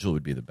 Virgil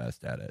would be the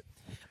best at it.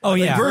 Oh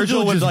yeah,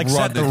 Virgil would just like run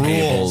set the the rules.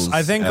 tables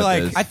I think at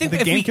like this. I think the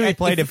if game we- can be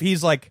played if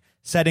he's like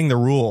setting the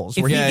rules.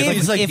 If where we he- gave,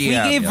 he's like if we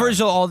DM, gave yeah.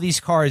 Virgil all these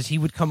cards, he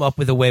would come up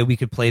with a way we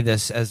could play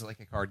this as like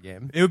a card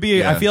game. It would be.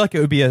 Yeah. I feel like it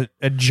would be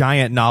a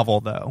giant novel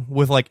though,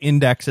 with like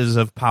indexes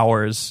of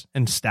powers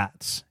and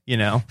stats. You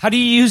know, How do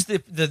you use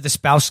the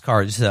spouse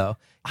cards though?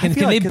 Can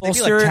they could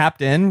bolster? be, like,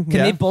 tapped in? Can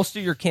Yeah. they bolster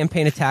your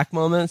campaign attack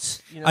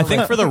moments? You know, I think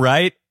like- for the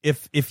right,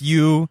 if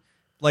you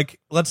like,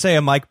 let's say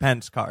a Mike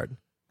Pence card.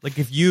 Like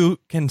if you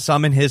can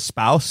summon his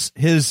spouse,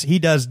 he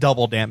does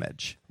double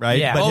damage, right?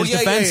 Yeah. But Oh, his yeah,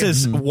 defense yeah.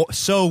 is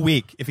so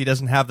weak if he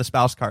doesn't have the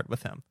spouse card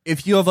with him.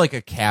 If you have like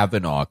a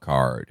Kavanaugh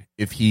card,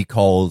 if he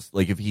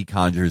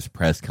conjures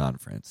press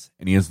conference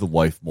and he has the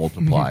wife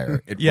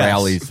multiplier, it Yes.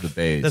 rallies the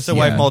base. That's a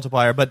wife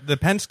multiplier. But the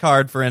Pence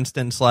card, for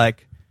instance,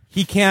 like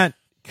he can't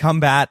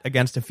combat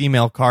against a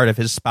female card if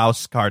his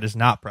spouse card is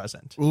not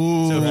present.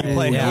 Ooh, So if you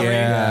play yeah. Hillary,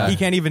 Yeah. he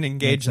can't even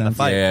engage in the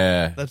fight.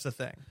 Yeah. That's the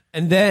thing.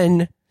 And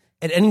then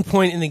at any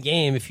point in the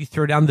game, if you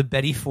throw down the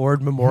Betty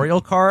Ford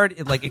memorial card,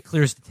 it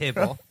clears the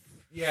table.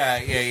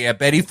 Yeah.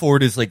 Betty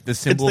Ford is like the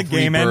symbol the of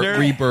game ender.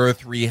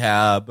 rebirth,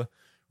 rehab,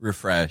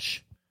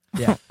 refresh.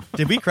 Yeah.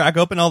 Did we crack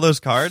open all those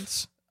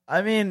cards?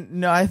 I mean,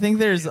 no, I think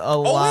there's a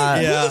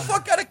lot. yeah. Who the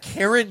fuck got a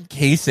Karen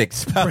Kasich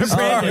spouse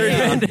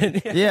Brandon,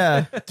 card?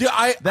 Yeah. Dude,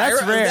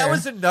 That's rare. That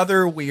was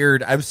another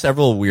weird. I have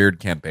several weird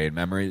campaign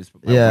memories.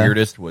 But my Yeah.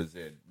 weirdest was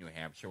in New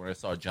Hampshire when I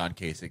saw John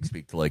Kasich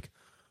speak to like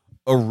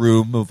a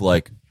room of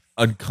like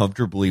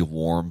uncomfortably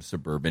warm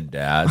suburban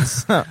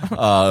dads.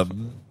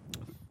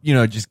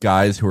 Just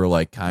guys who are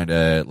like kind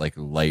of like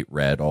light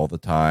red all the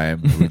time,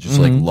 who just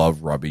like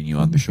love rubbing you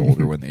on the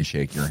shoulder when they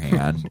shake your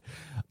hand.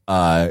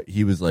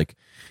 He was like,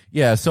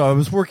 yeah, so I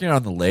was working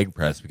on the leg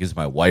press because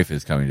my wife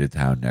is coming to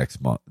town next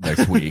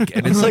week.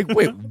 And it's like,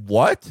 wait,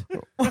 what?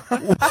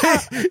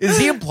 Is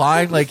he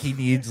implying like he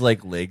needs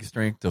like leg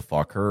strength to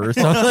fuck her or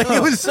something? Like,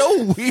 it was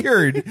so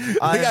weird.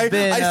 Like, I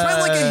spent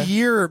like a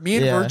year, me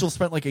and Virgil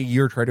spent like a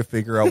year trying to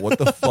figure out what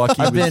the fuck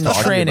he I've was been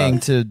talking training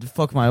about. to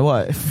fuck my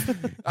wife.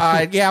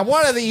 Yeah,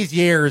 one of these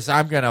years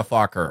I'm gonna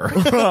fuck her.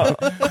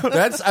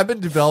 I've been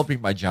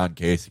developing my John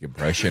Kasich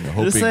impression,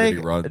 hoping that he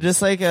runs.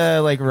 Just like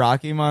a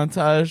Rocky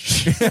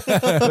montage,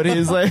 but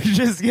he's like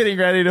just getting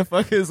ready to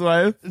fuck his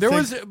wife.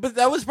 But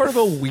that was part of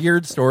a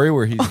weird story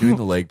where he's doing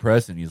the leg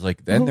press and he's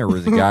like, then there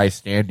was a guy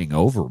standing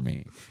over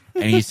me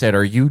and he said,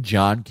 "Are you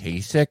John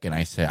Kasich?" And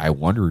I said, I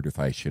wondered if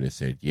I should have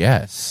said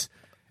yes.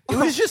 It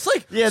was just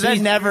like, Yeah, that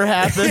never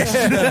happened.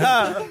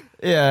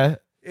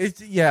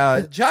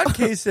 Yeah. John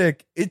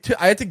Kasich.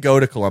 I had to go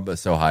to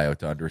Columbus, Ohio,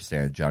 to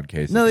understand John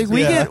Kasich. No, like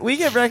we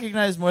get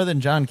recognized more than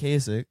John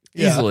Kasich.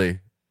 easily.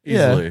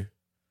 Yeah.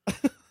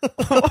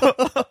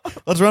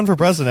 Let's run for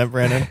president,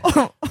 Brandon.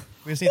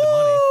 We just need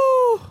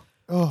the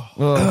money.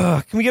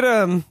 Can we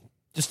get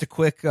just a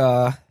quick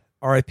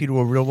RIP to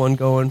a real one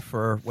going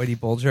for Whitey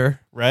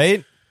Bulger?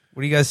 Right?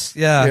 What do you guys?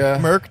 Yeah.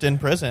 Murked in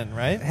prison,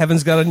 right?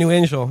 Heaven's got a new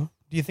angel.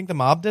 Do you think the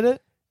mob did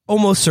it?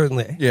 Almost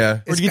certainly. Yeah.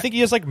 Or do you think he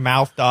just like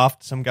mouthed off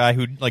to some guy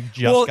who like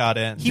just got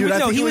in? He was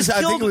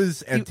I think killed. it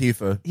was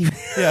Antifa.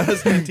 Yeah, it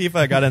was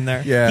Antifa got in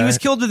there. Yeah. He was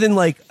killed within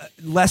like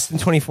less than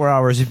 24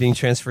 hours of being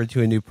transferred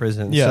to a new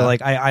prison. Yeah. So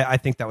like I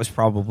think that was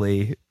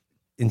probably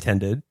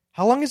intended.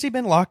 How long has he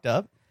been locked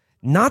up?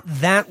 Not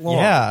that long.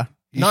 Yeah.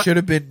 He should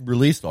have been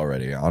released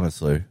already,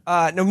 honestly.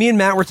 No, me and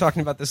Matt were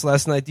talking about this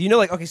last night. Do you know,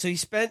 like, okay, so he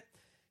spent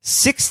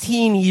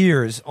 16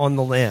 years on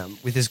the lam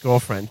with his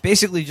girlfriend,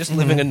 basically just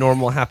living a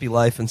normal, happy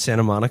life in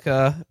Santa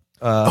Monica.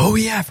 Oh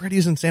yeah,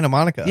 Freddie's in Santa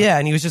Monica. Yeah,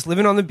 and he was just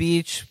living on the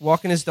beach,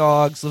 walking his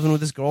dogs, living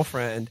with his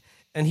girlfriend,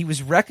 and he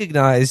was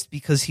recognized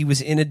because he was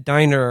in a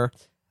diner,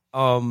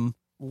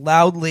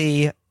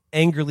 loudly,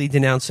 angrily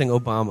denouncing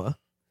Obama.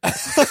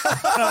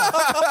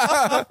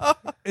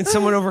 And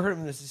someone overheard him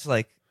and was just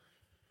like,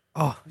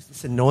 oh, who's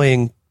this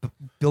annoying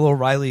Bill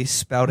O'Reilly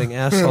spouting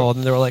asshole?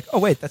 And they were like, oh,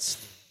 wait,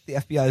 that's the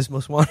FBI's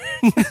most wanted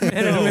man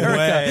in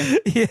America.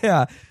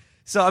 Yeah.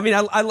 So, I mean,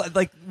 I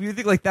like, we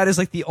think like that is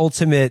like the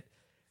ultimate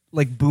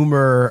like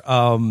boomer,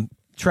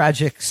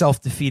 tragic,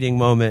 self-defeating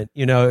moment,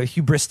 you know, a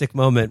hubristic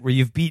moment where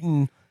you've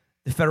beaten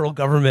the federal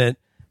government,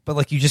 but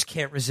like you just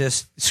can't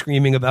resist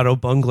screaming about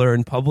O'Bungler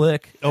in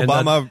public.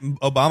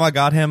 Obama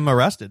got him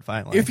arrested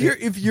finally. If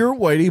you're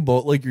Whitey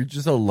Bolt, like you're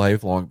just a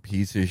lifelong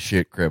piece of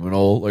shit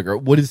criminal. Like, or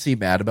what is he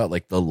mad about?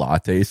 Like the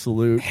latte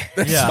salute?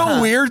 That's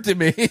so weird to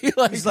me.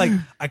 Like, he's like,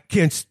 I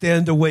can't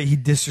stand the way he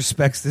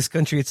disrespects this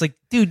country. It's like,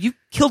 dude, you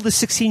killed a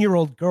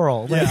 16-year-old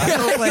girl. Like,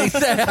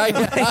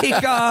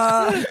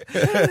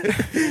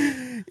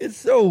 it's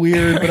so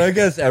weird, but I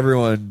guess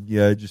everyone,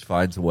 just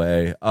finds a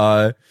way.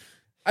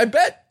 I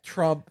bet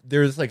Trump,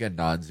 there's like a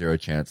non-zero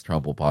chance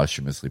Trump will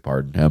posthumously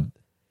pardon him.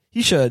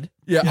 He should.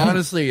 Yeah,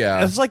 honestly,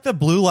 yeah. It's like the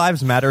Blue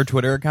Lives Matter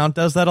Twitter account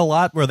does that a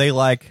lot, where they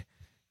like,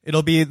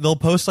 they'll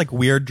post like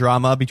weird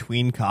drama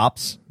between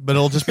cops, but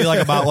it'll just be like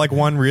about like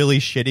one really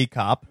shitty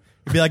cop.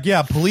 It'd be like,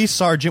 yeah, police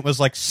sergeant was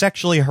like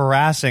sexually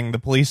harassing the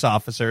police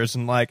officers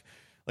and like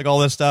all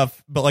this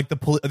stuff, but like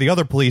the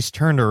other police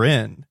turned her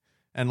in.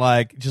 And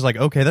like, just like,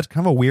 okay, that's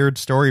kind of a weird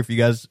story for you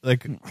guys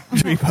like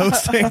to be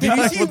posting. Did you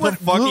Like, see what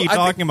the fuck are you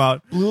talking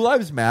about? Blue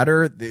Lives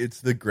Matter,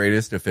 it's the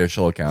greatest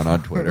official account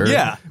on Twitter.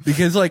 Yeah.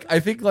 Because like I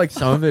think like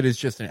some of it is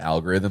just an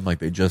algorithm. Like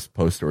they just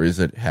post stories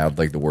that have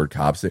like the word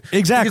cops.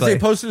 Exactly. Because they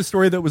posted a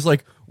story that was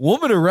like,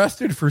 woman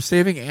arrested for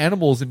saving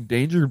animals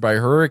endangered by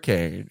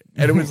hurricane.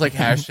 And it was like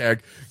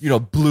hashtag,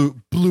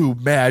 blue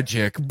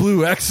magic,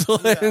 blue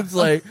excellence.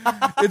 Like,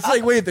 it's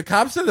like, wait, the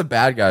cops are the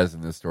bad guys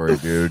in this story,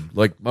 dude.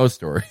 Like most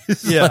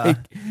stories. Yeah.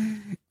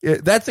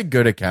 That's a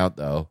good account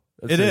though.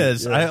 It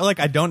is. Yeah.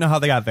 I don't know how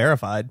they got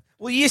verified.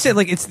 Well, you said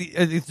like it's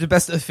the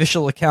best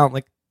official account.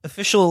 Like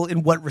official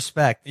in what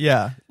respect?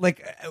 Yeah.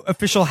 Like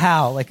official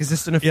how? Like is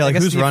this an like,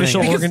 who's running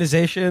official it?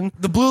 organization?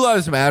 The Blue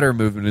Lives Matter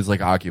movement is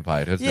like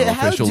occupied. It has no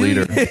official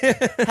leader.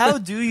 How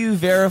do you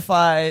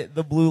verify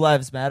the Blue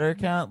Lives Matter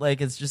account? Like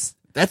it's just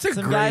that's a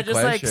some great guy just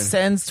question. like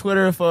sends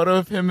Twitter a photo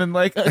of him in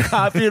like a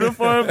cop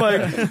uniform,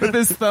 like with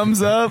his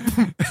thumbs up.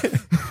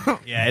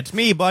 Yeah, it's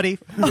me, buddy.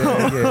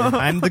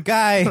 I'm the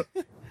guy.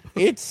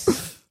 This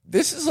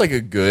is like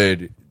a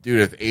good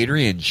dude. If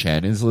Adrian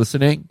Chen is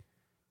listening,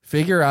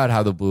 figure out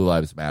how the Blue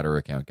Lives Matter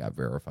account got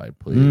verified,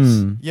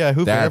 please. Yeah,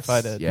 who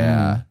verified it?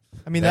 Yeah.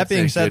 I mean, that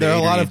being said, there are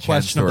a lot of Chen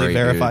questionably story,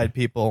 verified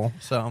people.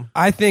 So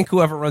I think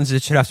whoever runs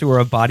it should have to wear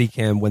a body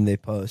cam when they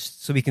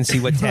post, so we can see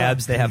what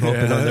tabs they have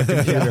open on their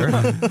computer.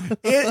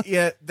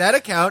 That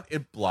account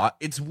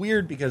it's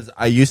weird because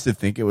I used to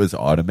think it was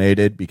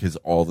automated because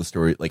all the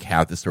story, like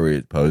half the story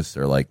it posts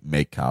are like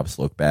make cops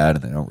look bad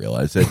and they don't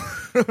realize it.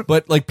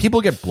 But like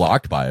people get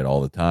blocked by it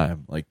all the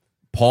time. Like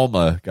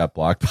Palma got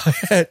blocked by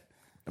it.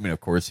 I mean, of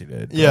course he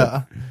did.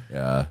 Yeah.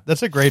 Yeah.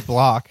 That's a great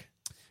block.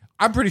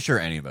 I'm pretty sure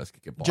any of us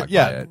could get blocked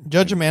by it.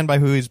 Judge a man by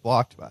who he's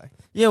blocked by.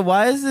 Yeah,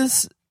 why is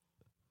this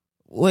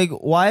like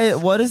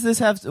what does this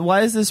have to,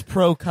 why is this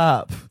pro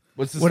cop?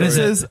 What's this? What is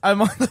this?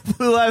 I'm on the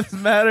Blue Lives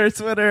Matter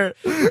Twitter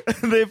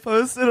and they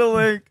posted a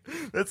link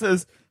that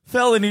says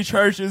felony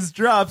charges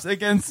drops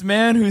against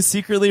man who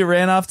secretly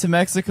ran off to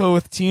Mexico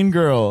with teen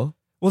girl.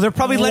 Well, they're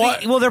probably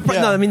letting. Well, they're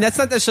no. I mean, that's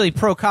not necessarily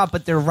pro cop,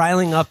 but they're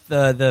riling up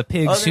the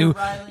pigs who's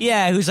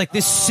like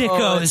this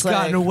sicko has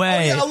gotten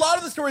away. Oh, yeah, a lot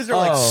of the stories are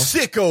like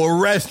sicko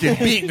arrested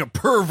being a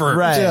pervert.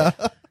 Right. Yeah.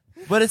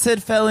 But it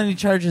said felony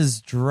charges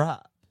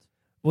dropped.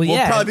 Well,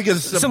 yeah, probably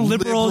because some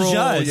liberal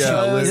judge.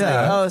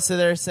 Oh, so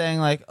they're saying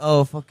like,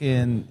 oh,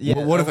 fucking. Yeah,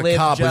 well, what if a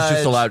cop was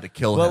just allowed to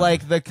kill him? But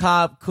like the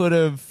cop could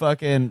have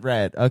fucking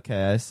read.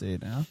 Okay, I see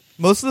now.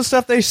 Most of the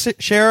stuff they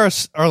share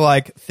are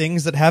like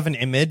things that have an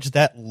image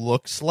that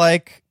looks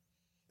like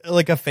a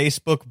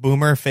Facebook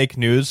boomer fake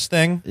news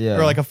thing,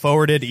 or like a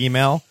forwarded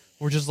email,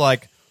 which is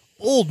like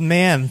old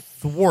man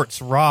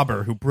thwarts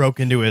robber who broke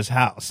into his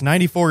house.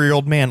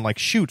 94-year-old man like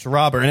shoots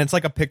robber, and it's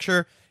like a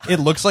picture. It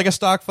looks like a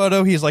stock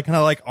photo. He's like kind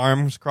of like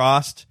arms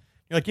crossed.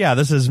 You're like, yeah,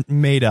 this is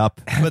made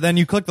up. But then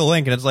you click the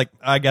link and it's like,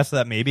 I guess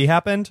that maybe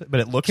happened, but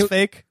it looks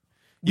fake.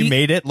 You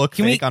made it look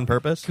fake on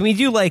purpose. Can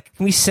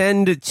we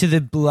send to the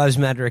Blue Lives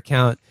Matter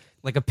account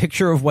like a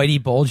picture of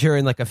Whitey Bulger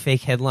and like a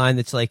fake headline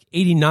that's like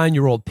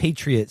 89-year-old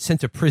patriot sent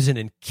to prison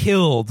and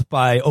killed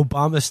by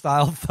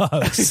Obama-style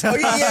thugs. Oh,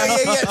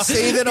 yeah.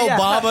 Say that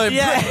Obama.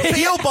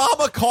 Say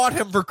Obama caught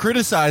him for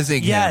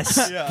criticizing him. Yes,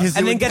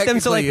 and then get them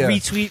to like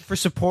retweet for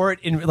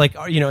support in like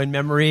in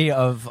memory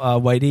of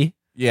Whitey.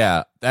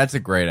 Yeah, that's a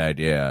great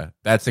idea.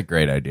 Any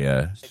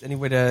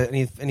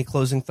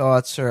closing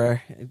thoughts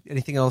or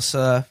anything else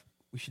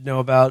we should know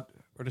about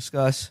or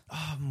discuss?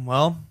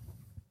 Well,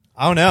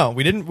 I don't know.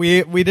 We didn't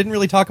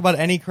really talk about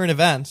any current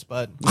events,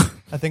 but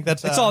I think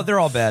that's they're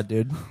all bad,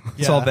 dude.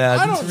 It's all bad.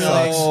 I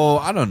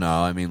don't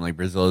know. I mean, like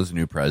Brazil's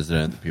new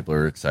president that people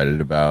are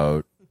excited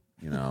about.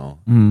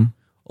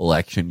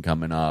 Election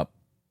coming up.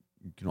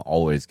 You can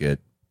always get,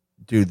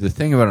 dude. The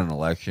thing about an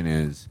election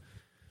is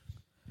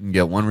you can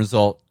get one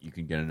result, you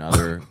can get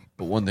another,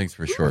 but one thing's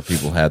for sure: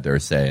 people had their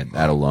say, and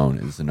that alone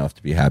is enough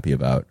to be happy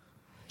about.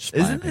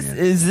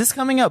 Is this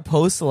coming up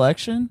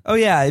post-election? Oh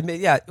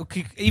yeah.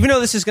 Okay. Even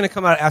though this is going to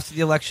come out after the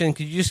election,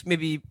 could you just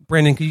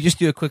Brandon? Could you just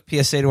do a quick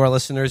PSA to our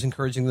listeners,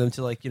 encouraging them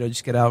to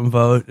just get out and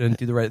vote and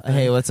do the right thing?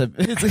 Hey, what's up?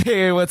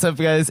 What's up,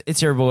 guys?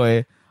 It's your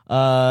boy.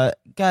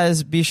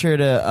 Guys, be sure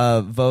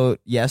to vote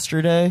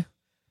yesterday.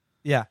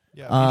 Yeah.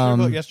 Yeah. Be sure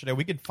to vote yesterday.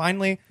 We could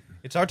finally.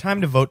 It's our time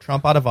to vote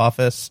Trump out of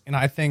office, and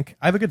I think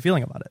I have a good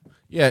feeling about it.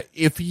 Yeah,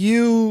 if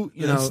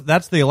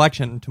that's the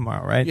election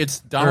tomorrow, right?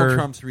 It's Donald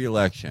Trump's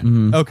re-election.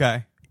 Mm-hmm.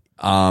 Okay.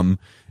 And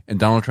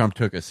Donald Trump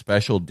took a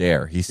special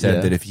dare. He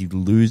said that if he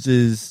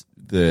loses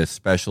the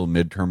special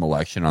midterm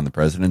election on the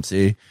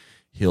presidency,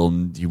 he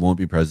won't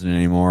be president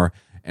anymore,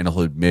 and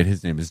he'll admit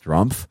his name is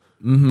Trump.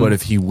 Mm-hmm. But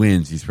if he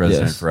wins, he's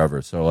president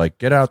forever. So,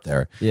 get out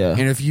there. Yeah.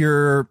 And if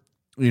you're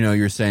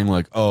saying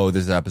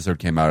this episode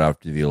came out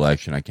after the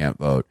election, I can't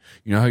vote.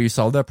 You know how you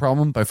solve that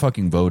problem? By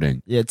fucking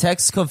voting. Yeah,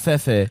 text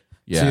Covfefe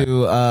to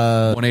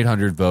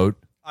 1-800-VOTE.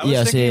 I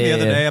was thinking the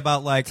other day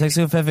about text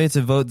Covfefe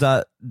to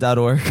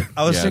vote.org.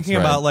 I was thinking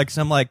about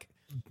some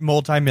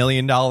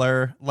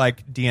multi-million-dollar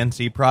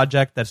DNC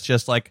project that's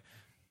just a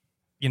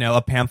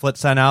pamphlet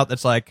sent out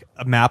that's like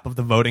a map of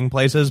the voting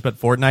places, but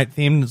Fortnite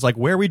themed. It's like,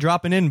 where are we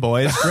dropping in,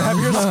 boys? Grab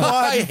your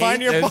squad and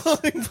find your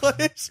polling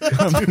place.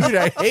 Dude,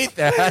 I hate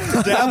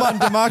that. Dab on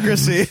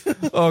democracy.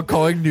 Oh,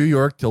 calling New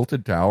York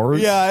Tilted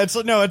Towers? Yeah, it's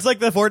like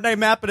the Fortnite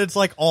map, but it's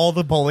like all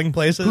the polling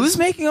places. Who's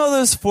making all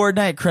those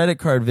Fortnite credit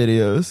card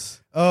videos?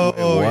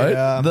 Oh, what?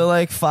 Yeah. The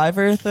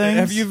Fiverr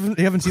things? You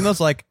haven't seen those?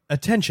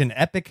 Attention,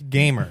 epic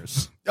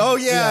gamers. Oh,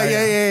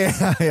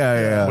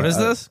 yeah. What is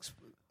this?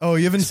 Oh,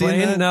 you haven't seen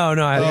that? No,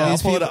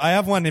 I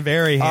have one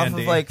very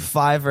handy. Off of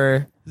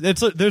Fiverr.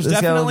 There's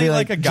definitely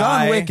a guy.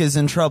 John Wick is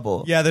in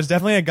trouble. Yeah, there's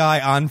definitely a guy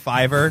on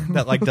Fiverr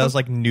that does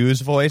news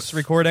voice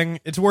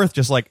recording. It's worth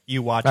just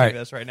you watching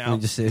this right now. Let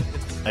me just see.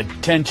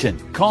 Attention,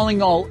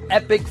 calling all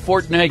epic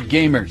Fortnite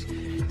gamers.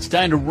 It's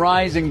time to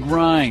rise and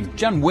grind.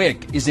 John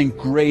Wick is in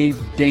grave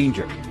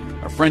danger.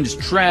 Our friend is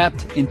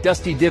trapped in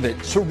Dusty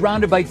Divot,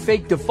 surrounded by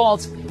fake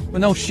defaults with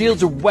no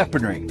shields or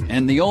weaponry,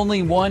 and the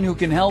only one who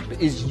can help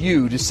is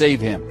you to save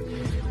him.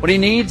 What he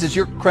needs is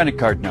your credit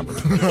card number.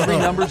 3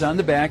 numbers on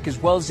the back, as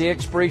well as the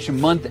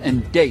expiration month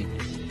and date.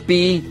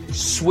 Be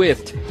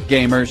swift,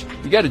 gamers.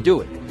 You got to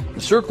do it. The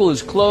circle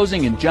is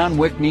closing, and John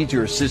Wick needs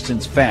your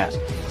assistance fast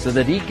so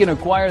that he can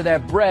acquire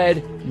that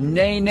bread,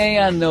 nay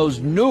on those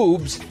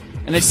noobs,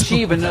 and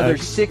achieve another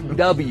sick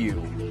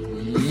W.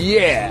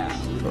 Yeah.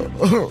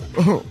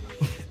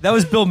 That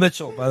was Bill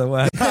Mitchell, by the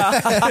way.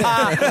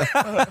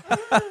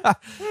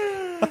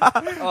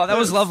 Oh, that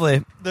was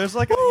lovely. There's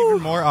an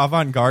even more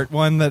avant-garde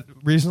one that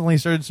recently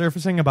started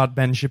surfacing about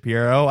Ben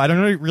Shapiro. I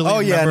don't know really. Oh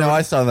yeah, no,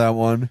 I saw that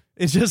one.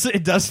 It's just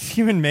it doesn't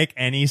even make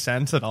any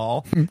sense at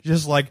all.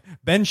 Just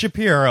Ben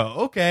Shapiro.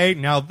 Okay,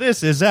 now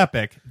this is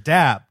epic.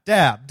 Dab.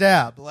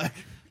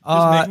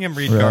 Just making him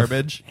read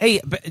garbage.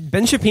 Hey,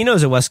 Ben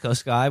Shapino's a West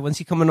Coast guy. When's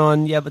he coming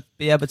on? Yeah,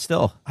 but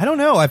still. I don't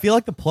know. I feel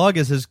like the plug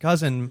is his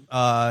cousin,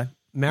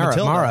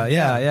 Mara.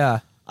 Yeah.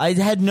 I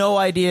had no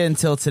idea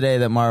until today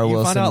that Mara You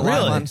Wilson found out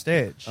live was on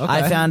stage. Okay.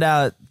 I found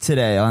out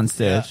today on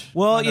stage.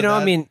 Yeah.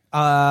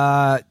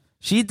 Well,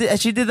 She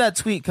did that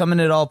tweet coming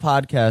at all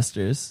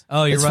podcasters.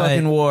 Oh, you're it's right.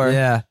 Fucking war.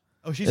 Yeah.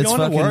 Oh, she's It's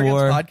going to war fucking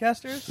war.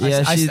 against podcasters?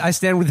 Yeah, I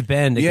stand with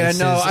Ben. Yeah,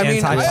 no, I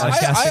mean,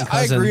 anti-podcasting I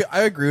cousin. agree.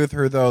 I agree with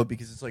her though,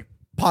 because it's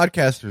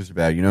podcasters are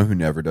bad. You know who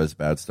never does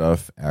bad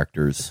stuff?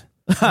 Actors.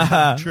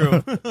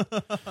 True.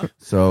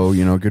 So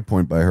good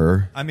point by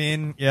her. I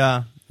mean,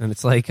 yeah. And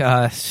it's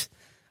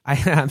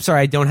I'm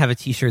sorry, I don't have a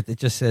T-shirt that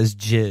just says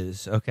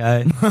jizz,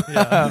 okay?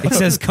 It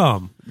says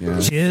come. Yeah.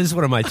 Jizz?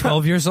 What am I,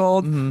 12 years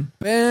old? Mm-hmm.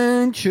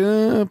 Ben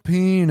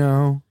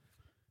Shapiro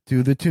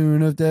to the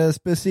tune of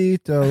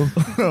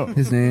Despacito.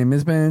 His name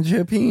is Ben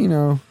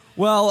Shapiro.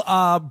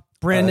 Well,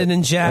 Brandon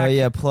and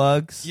Jack.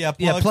 Plugs. Yeah,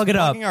 plug it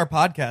up. Plugging our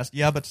podcast,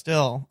 yeah, but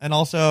still. And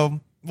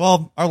also,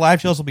 our live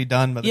shows will be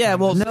done. By the time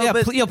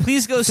but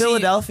please go see.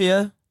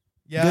 Philadelphia.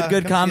 Yeah,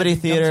 Good come comedy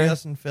come see theater.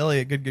 us in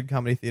Philly at good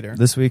comedy theater.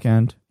 This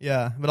weekend.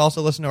 Yeah, but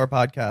also listen to our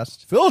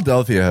podcast.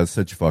 Philadelphia has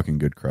such fucking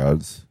good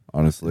crowds.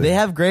 Honestly, They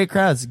have great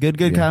crowds. Good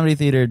comedy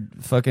theater.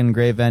 Fucking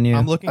great venue.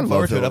 I'm looking I love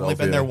forward to it. I've only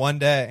been Philadelphia. there one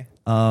day.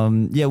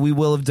 Yeah, we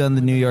will have done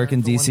the New York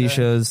and for one DC day.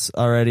 shows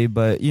already,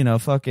 but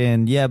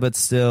fucking yeah, but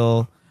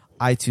still,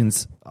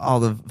 iTunes, all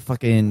the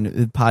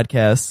fucking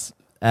podcasts,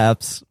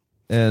 apps,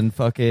 and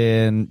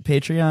fucking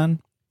Patreon.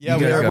 Yeah, You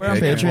we guys are got We're on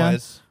Patreon, Patreon.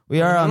 boys.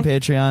 We are on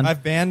Patreon.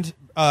 I've banned.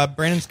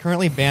 Brandon's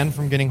currently banned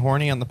from getting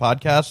horny on the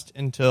podcast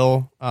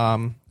until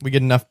we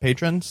get enough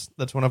patrons.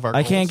 That's one of our.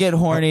 I can't goals. get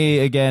horny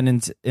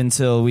again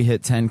until we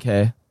hit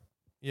 10K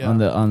Yeah. on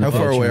the How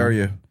far Patreon. away are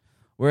you?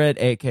 We're at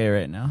 8K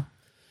right now,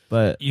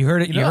 but You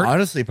heard it. You heard.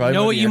 Honestly, probably You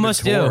know by what the you end of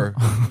must tour,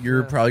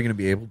 You're probably going to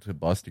be able to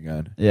bust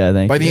again. yeah,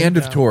 thank By you. the end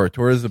of Yeah.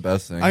 tour is the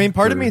best thing. I mean,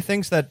 part of for- me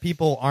thinks that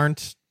people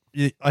aren't.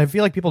 I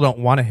feel like people don't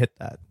want to hit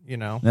that.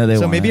 No, they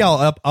so want maybe it.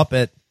 I'll up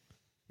it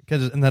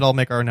and that'll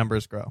make our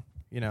numbers grow.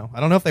 I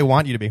don't know if they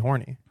want you to be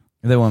horny.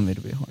 They want me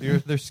to be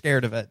horny. They're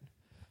scared of it.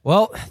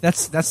 Well,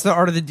 that's the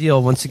art of the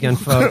deal once again,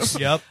 folks.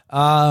 Yep.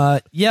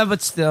 Yeah,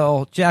 but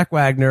still, Jack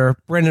Wagner,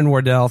 Brendan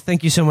Wardell,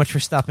 thank you so much for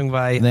stopping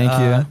by. Thank you.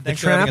 The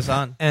Thanks for having Tramp. us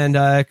on.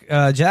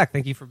 And Jack,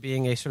 thank you for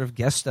being a sort of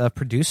guest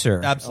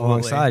producer Absolutely.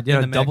 alongside.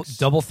 In the Double mix.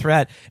 double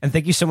threat. And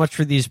thank you so much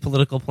for these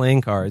political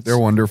playing cards. They're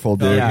wonderful,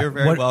 dude. Yeah. You're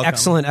very what welcome.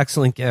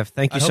 excellent gift.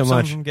 Thank I you hope so some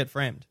much. of them get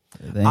framed.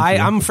 Thank you.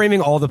 I'm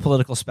framing all the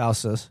political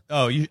spouses.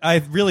 Oh,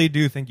 I really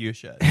do think you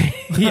should.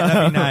 Yeah,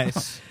 that'd be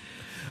nice.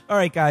 All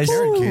right, guys.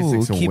 Karen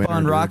Kasich's a Keep winner,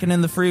 on dude. rocking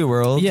in the free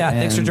world. Yeah,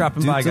 thanks for and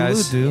dropping by,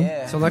 guys. do-do-do.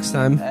 Yeah. Till next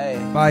time. Hey.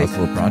 Bye.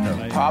 Hustle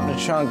pronto. Pop the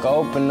trunk,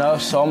 open up,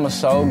 sold my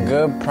soul,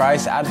 good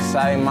price. I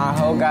decided my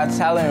hoe got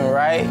talent,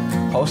 right?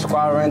 Whole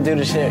squad run through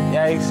the shit,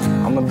 yikes.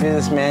 I'm a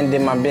businessman,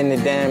 did my bend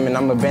it down, and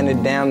I'ma bend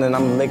it down, then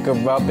I'ma lick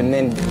her up, and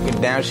then dick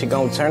it down. She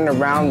gon' turn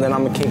around, then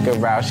I'ma kick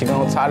her out. She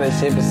gon' tie the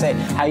shit and say,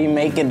 how you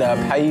make it up,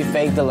 how you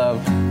fake the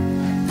love.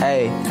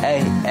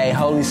 Hey,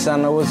 holy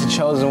son, I was the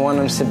chosen one.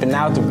 I'm sipping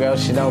out the girl,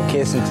 she don't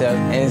kiss and tell.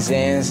 And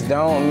Zans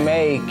don't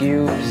make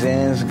you,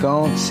 Zans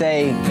gon'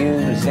 take you,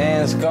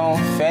 Zans gon'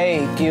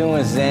 fake you,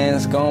 and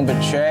Zans gon'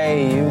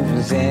 betray you.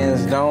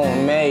 Zans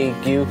don't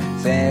make you,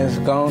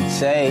 Zans gon'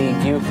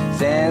 take you,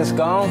 Zans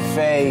gon'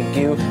 fake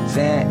you,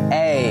 Zan,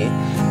 ayy.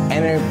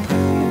 And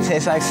it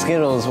tastes like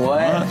Skittles,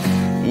 what?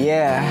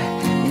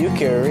 Yeah, you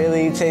can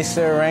really taste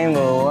the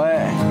rainbow,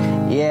 what?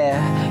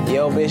 Yeah,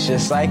 yo bitch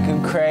just like a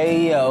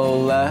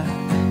Crayola.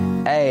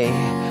 Ayy,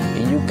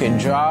 you could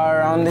draw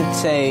her on the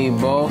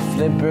table,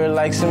 flip her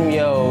like some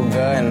yoga,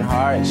 and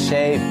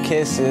heart-shaped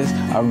kisses.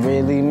 I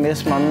really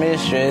miss my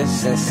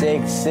mistress, and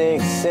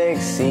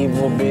 666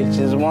 evil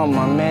bitches want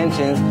my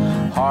mentions.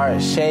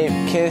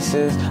 Heart-shaped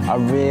kisses, I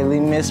really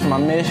miss my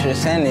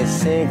mistress, and it's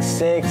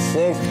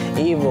 666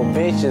 evil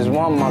bitches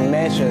want my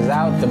mentions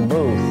out the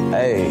booth.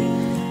 Hey,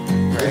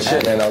 Good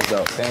shit, man. That was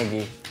dope. thank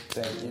you.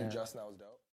 Thank you, Justin. That was dope.